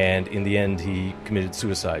 And in the end, he committed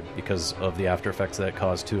suicide because of the after effects that it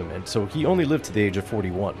caused to him. And so he only lived to the age of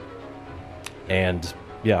 41. And,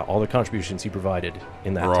 all the contributions he provided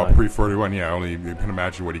in that time. We're all time. pre-41, only you can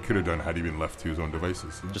imagine what he could have done had he been left to his own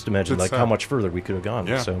devices. Just imagine how much further we could have gone.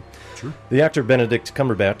 Yeah, so, true. The actor Benedict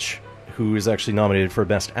Cumberbatch, who is actually nominated for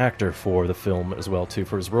Best Actor for the film as well, too,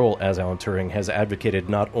 for his role as Alan Turing, has advocated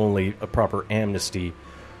not only a proper amnesty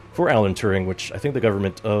for Alan Turing, which I think the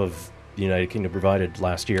government of the United Kingdom provided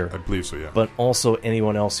last year. I believe so, yeah. But also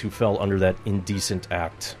anyone else who fell under that indecent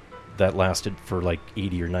act that lasted for like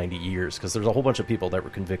 80 or 90 years. Because there's a whole bunch of people that were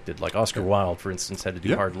convicted. Like Oscar Wilde, for instance, had to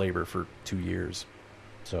do hard labor for 2 years.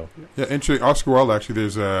 So interesting. Oscar Wilde, actually,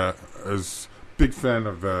 there's a big fan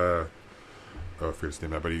of... I forget his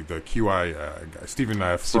name, but the QI guy, Stephen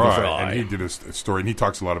Fry, and he did a story, and he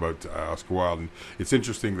talks a lot about Oscar Wilde. And it's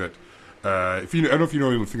interesting that I don't know if you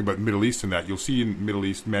know anything about the Middle East and that, you'll see in the Middle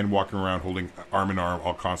East men walking around holding arm in arm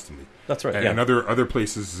all constantly. That's right. And other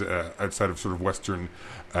places outside of sort of Western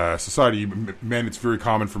society, men, it's very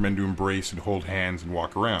common for men to embrace and hold hands and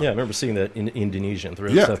walk around. Yeah, I remember seeing that in Indonesia and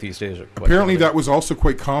throughout Southeast Asia. Apparently that was also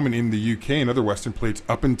quite common in the UK and other Western plates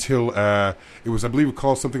up until it was, I believe,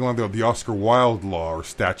 called something along the Oscar Wilde law or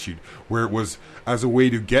statute, where it was as a way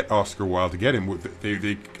to get Oscar Wilde, to get him,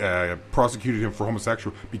 they prosecuted him for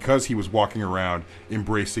homosexual because he was walking around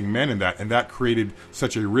embracing men, and that created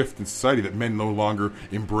such a rift in society that men no longer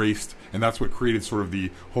embraced. And that's what created sort of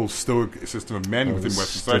the whole stoic system of men within Western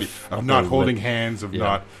society, of not holding hands, of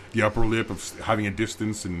not the upper lip, of having a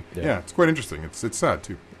distance. And it's quite interesting. It's sad,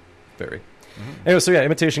 too. Very. Anyway, so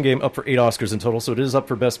Imitation Game up for 8 Oscars in total. So it is up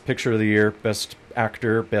for Best Picture of the Year, Best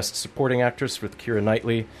Actor, Best Supporting Actress with Keira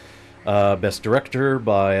Knightley, Best Director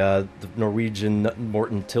by the Norwegian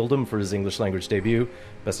Morten Tildum for his English language debut,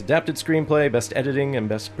 Best Adapted Screenplay, Best Editing, and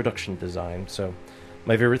Best Production Design. So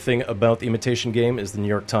my favorite thing about The Imitation Game is the New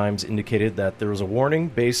York Times indicated that there was a warning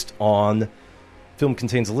based on film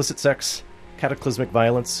contains illicit sex, cataclysmic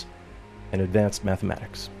violence, and advanced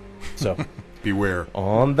mathematics. So beware.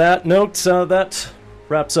 On that note, that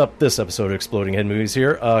wraps up this episode of Exploding Head Movies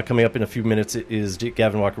here. Coming up in a few minutes is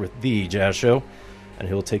Gavin Walker with The Jazz Show, and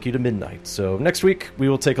he'll take you to midnight. So next week, we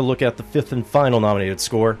will take a look at the 5th and final nominated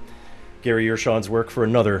score, Gary Ershawn's work for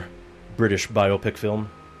another British biopic film,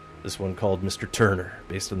 this one called Mr. Turner,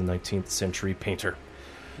 based on the 19th century painter.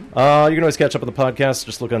 You can always catch up on the podcast.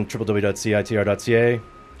 Just look on www.citr.ca.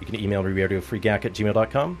 You can email me,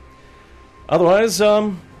 radiofreegack@gmail.com. Otherwise,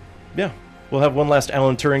 yeah, we'll have one last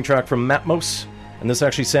Alan Turing track from Matmos, and this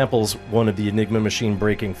actually samples one of the Enigma machine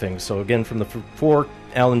breaking things. So again, from the 4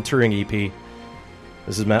 Alan Turing EP,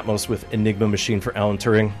 this is Matmos with Enigma Machine for Alan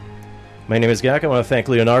Turing. My name is Gak. I want to thank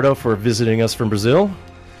Leonardo for visiting us from Brazil.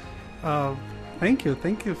 Thank you.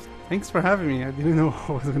 Thanks for having me. I didn't know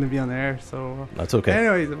I was going to be on the air, so... That's okay.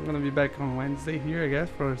 Anyways, I'm going to be back on Wednesday here, I guess,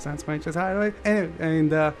 for Sans Manchas Highlight. Anyway,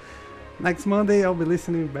 and next Monday, I'll be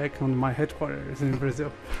listening back on my headquarters in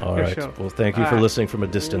Brazil. All right. Show. Well, thank you for listening from a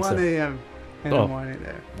distance. 1 a.m. in the morning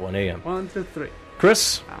there. 1 a.m. 1 to 3.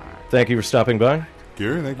 Chris, thank you for stopping by.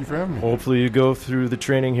 Gary, thank you for having me. Hopefully you go through the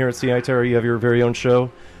training here at CITR. You have your very own show.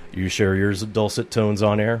 You share your dulcet tones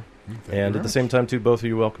on air. And at the same time, too, both of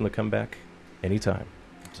you are welcome to come back anytime.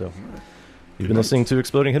 So, you've been listening to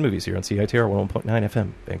Exploding Head Movies here on CITR 101.9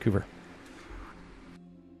 FM, Vancouver.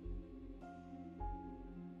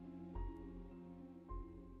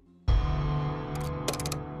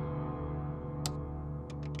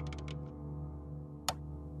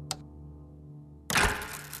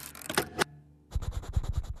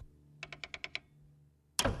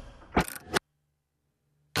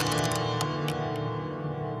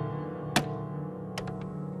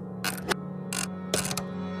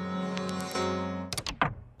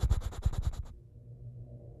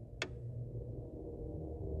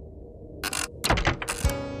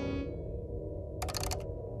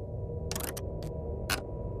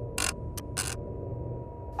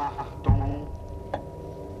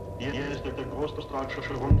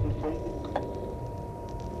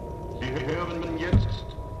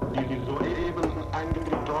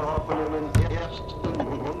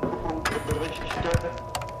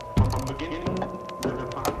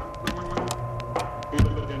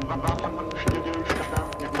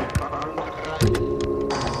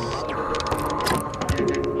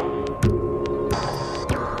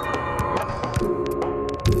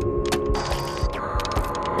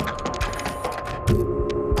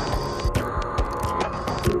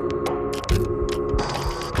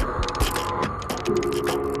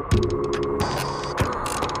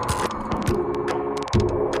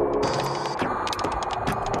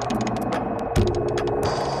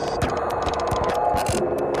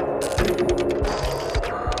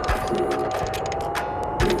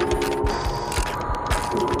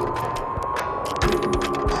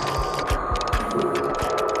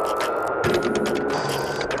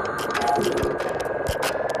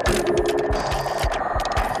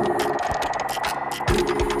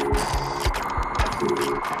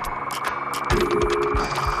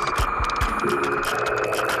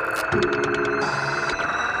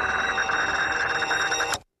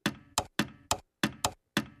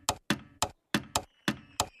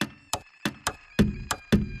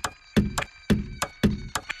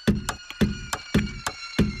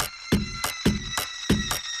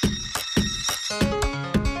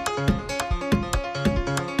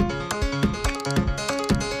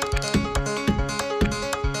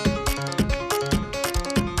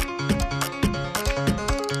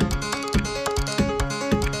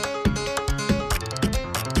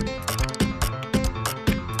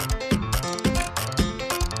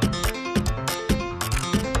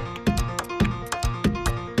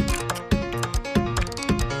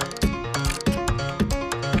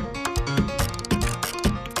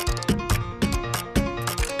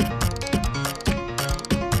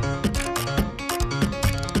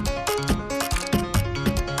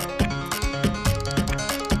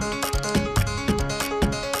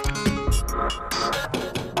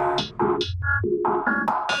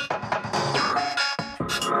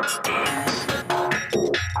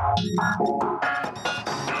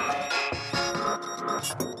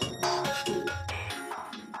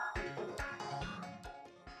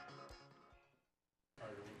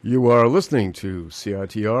 You are listening to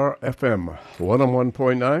CITR FM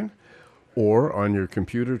 101.9 or on your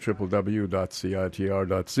computer, www.citr.ca.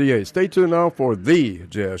 Stay tuned now for The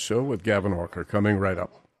Jazz Show with Gavin Orker, coming right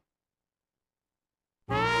up.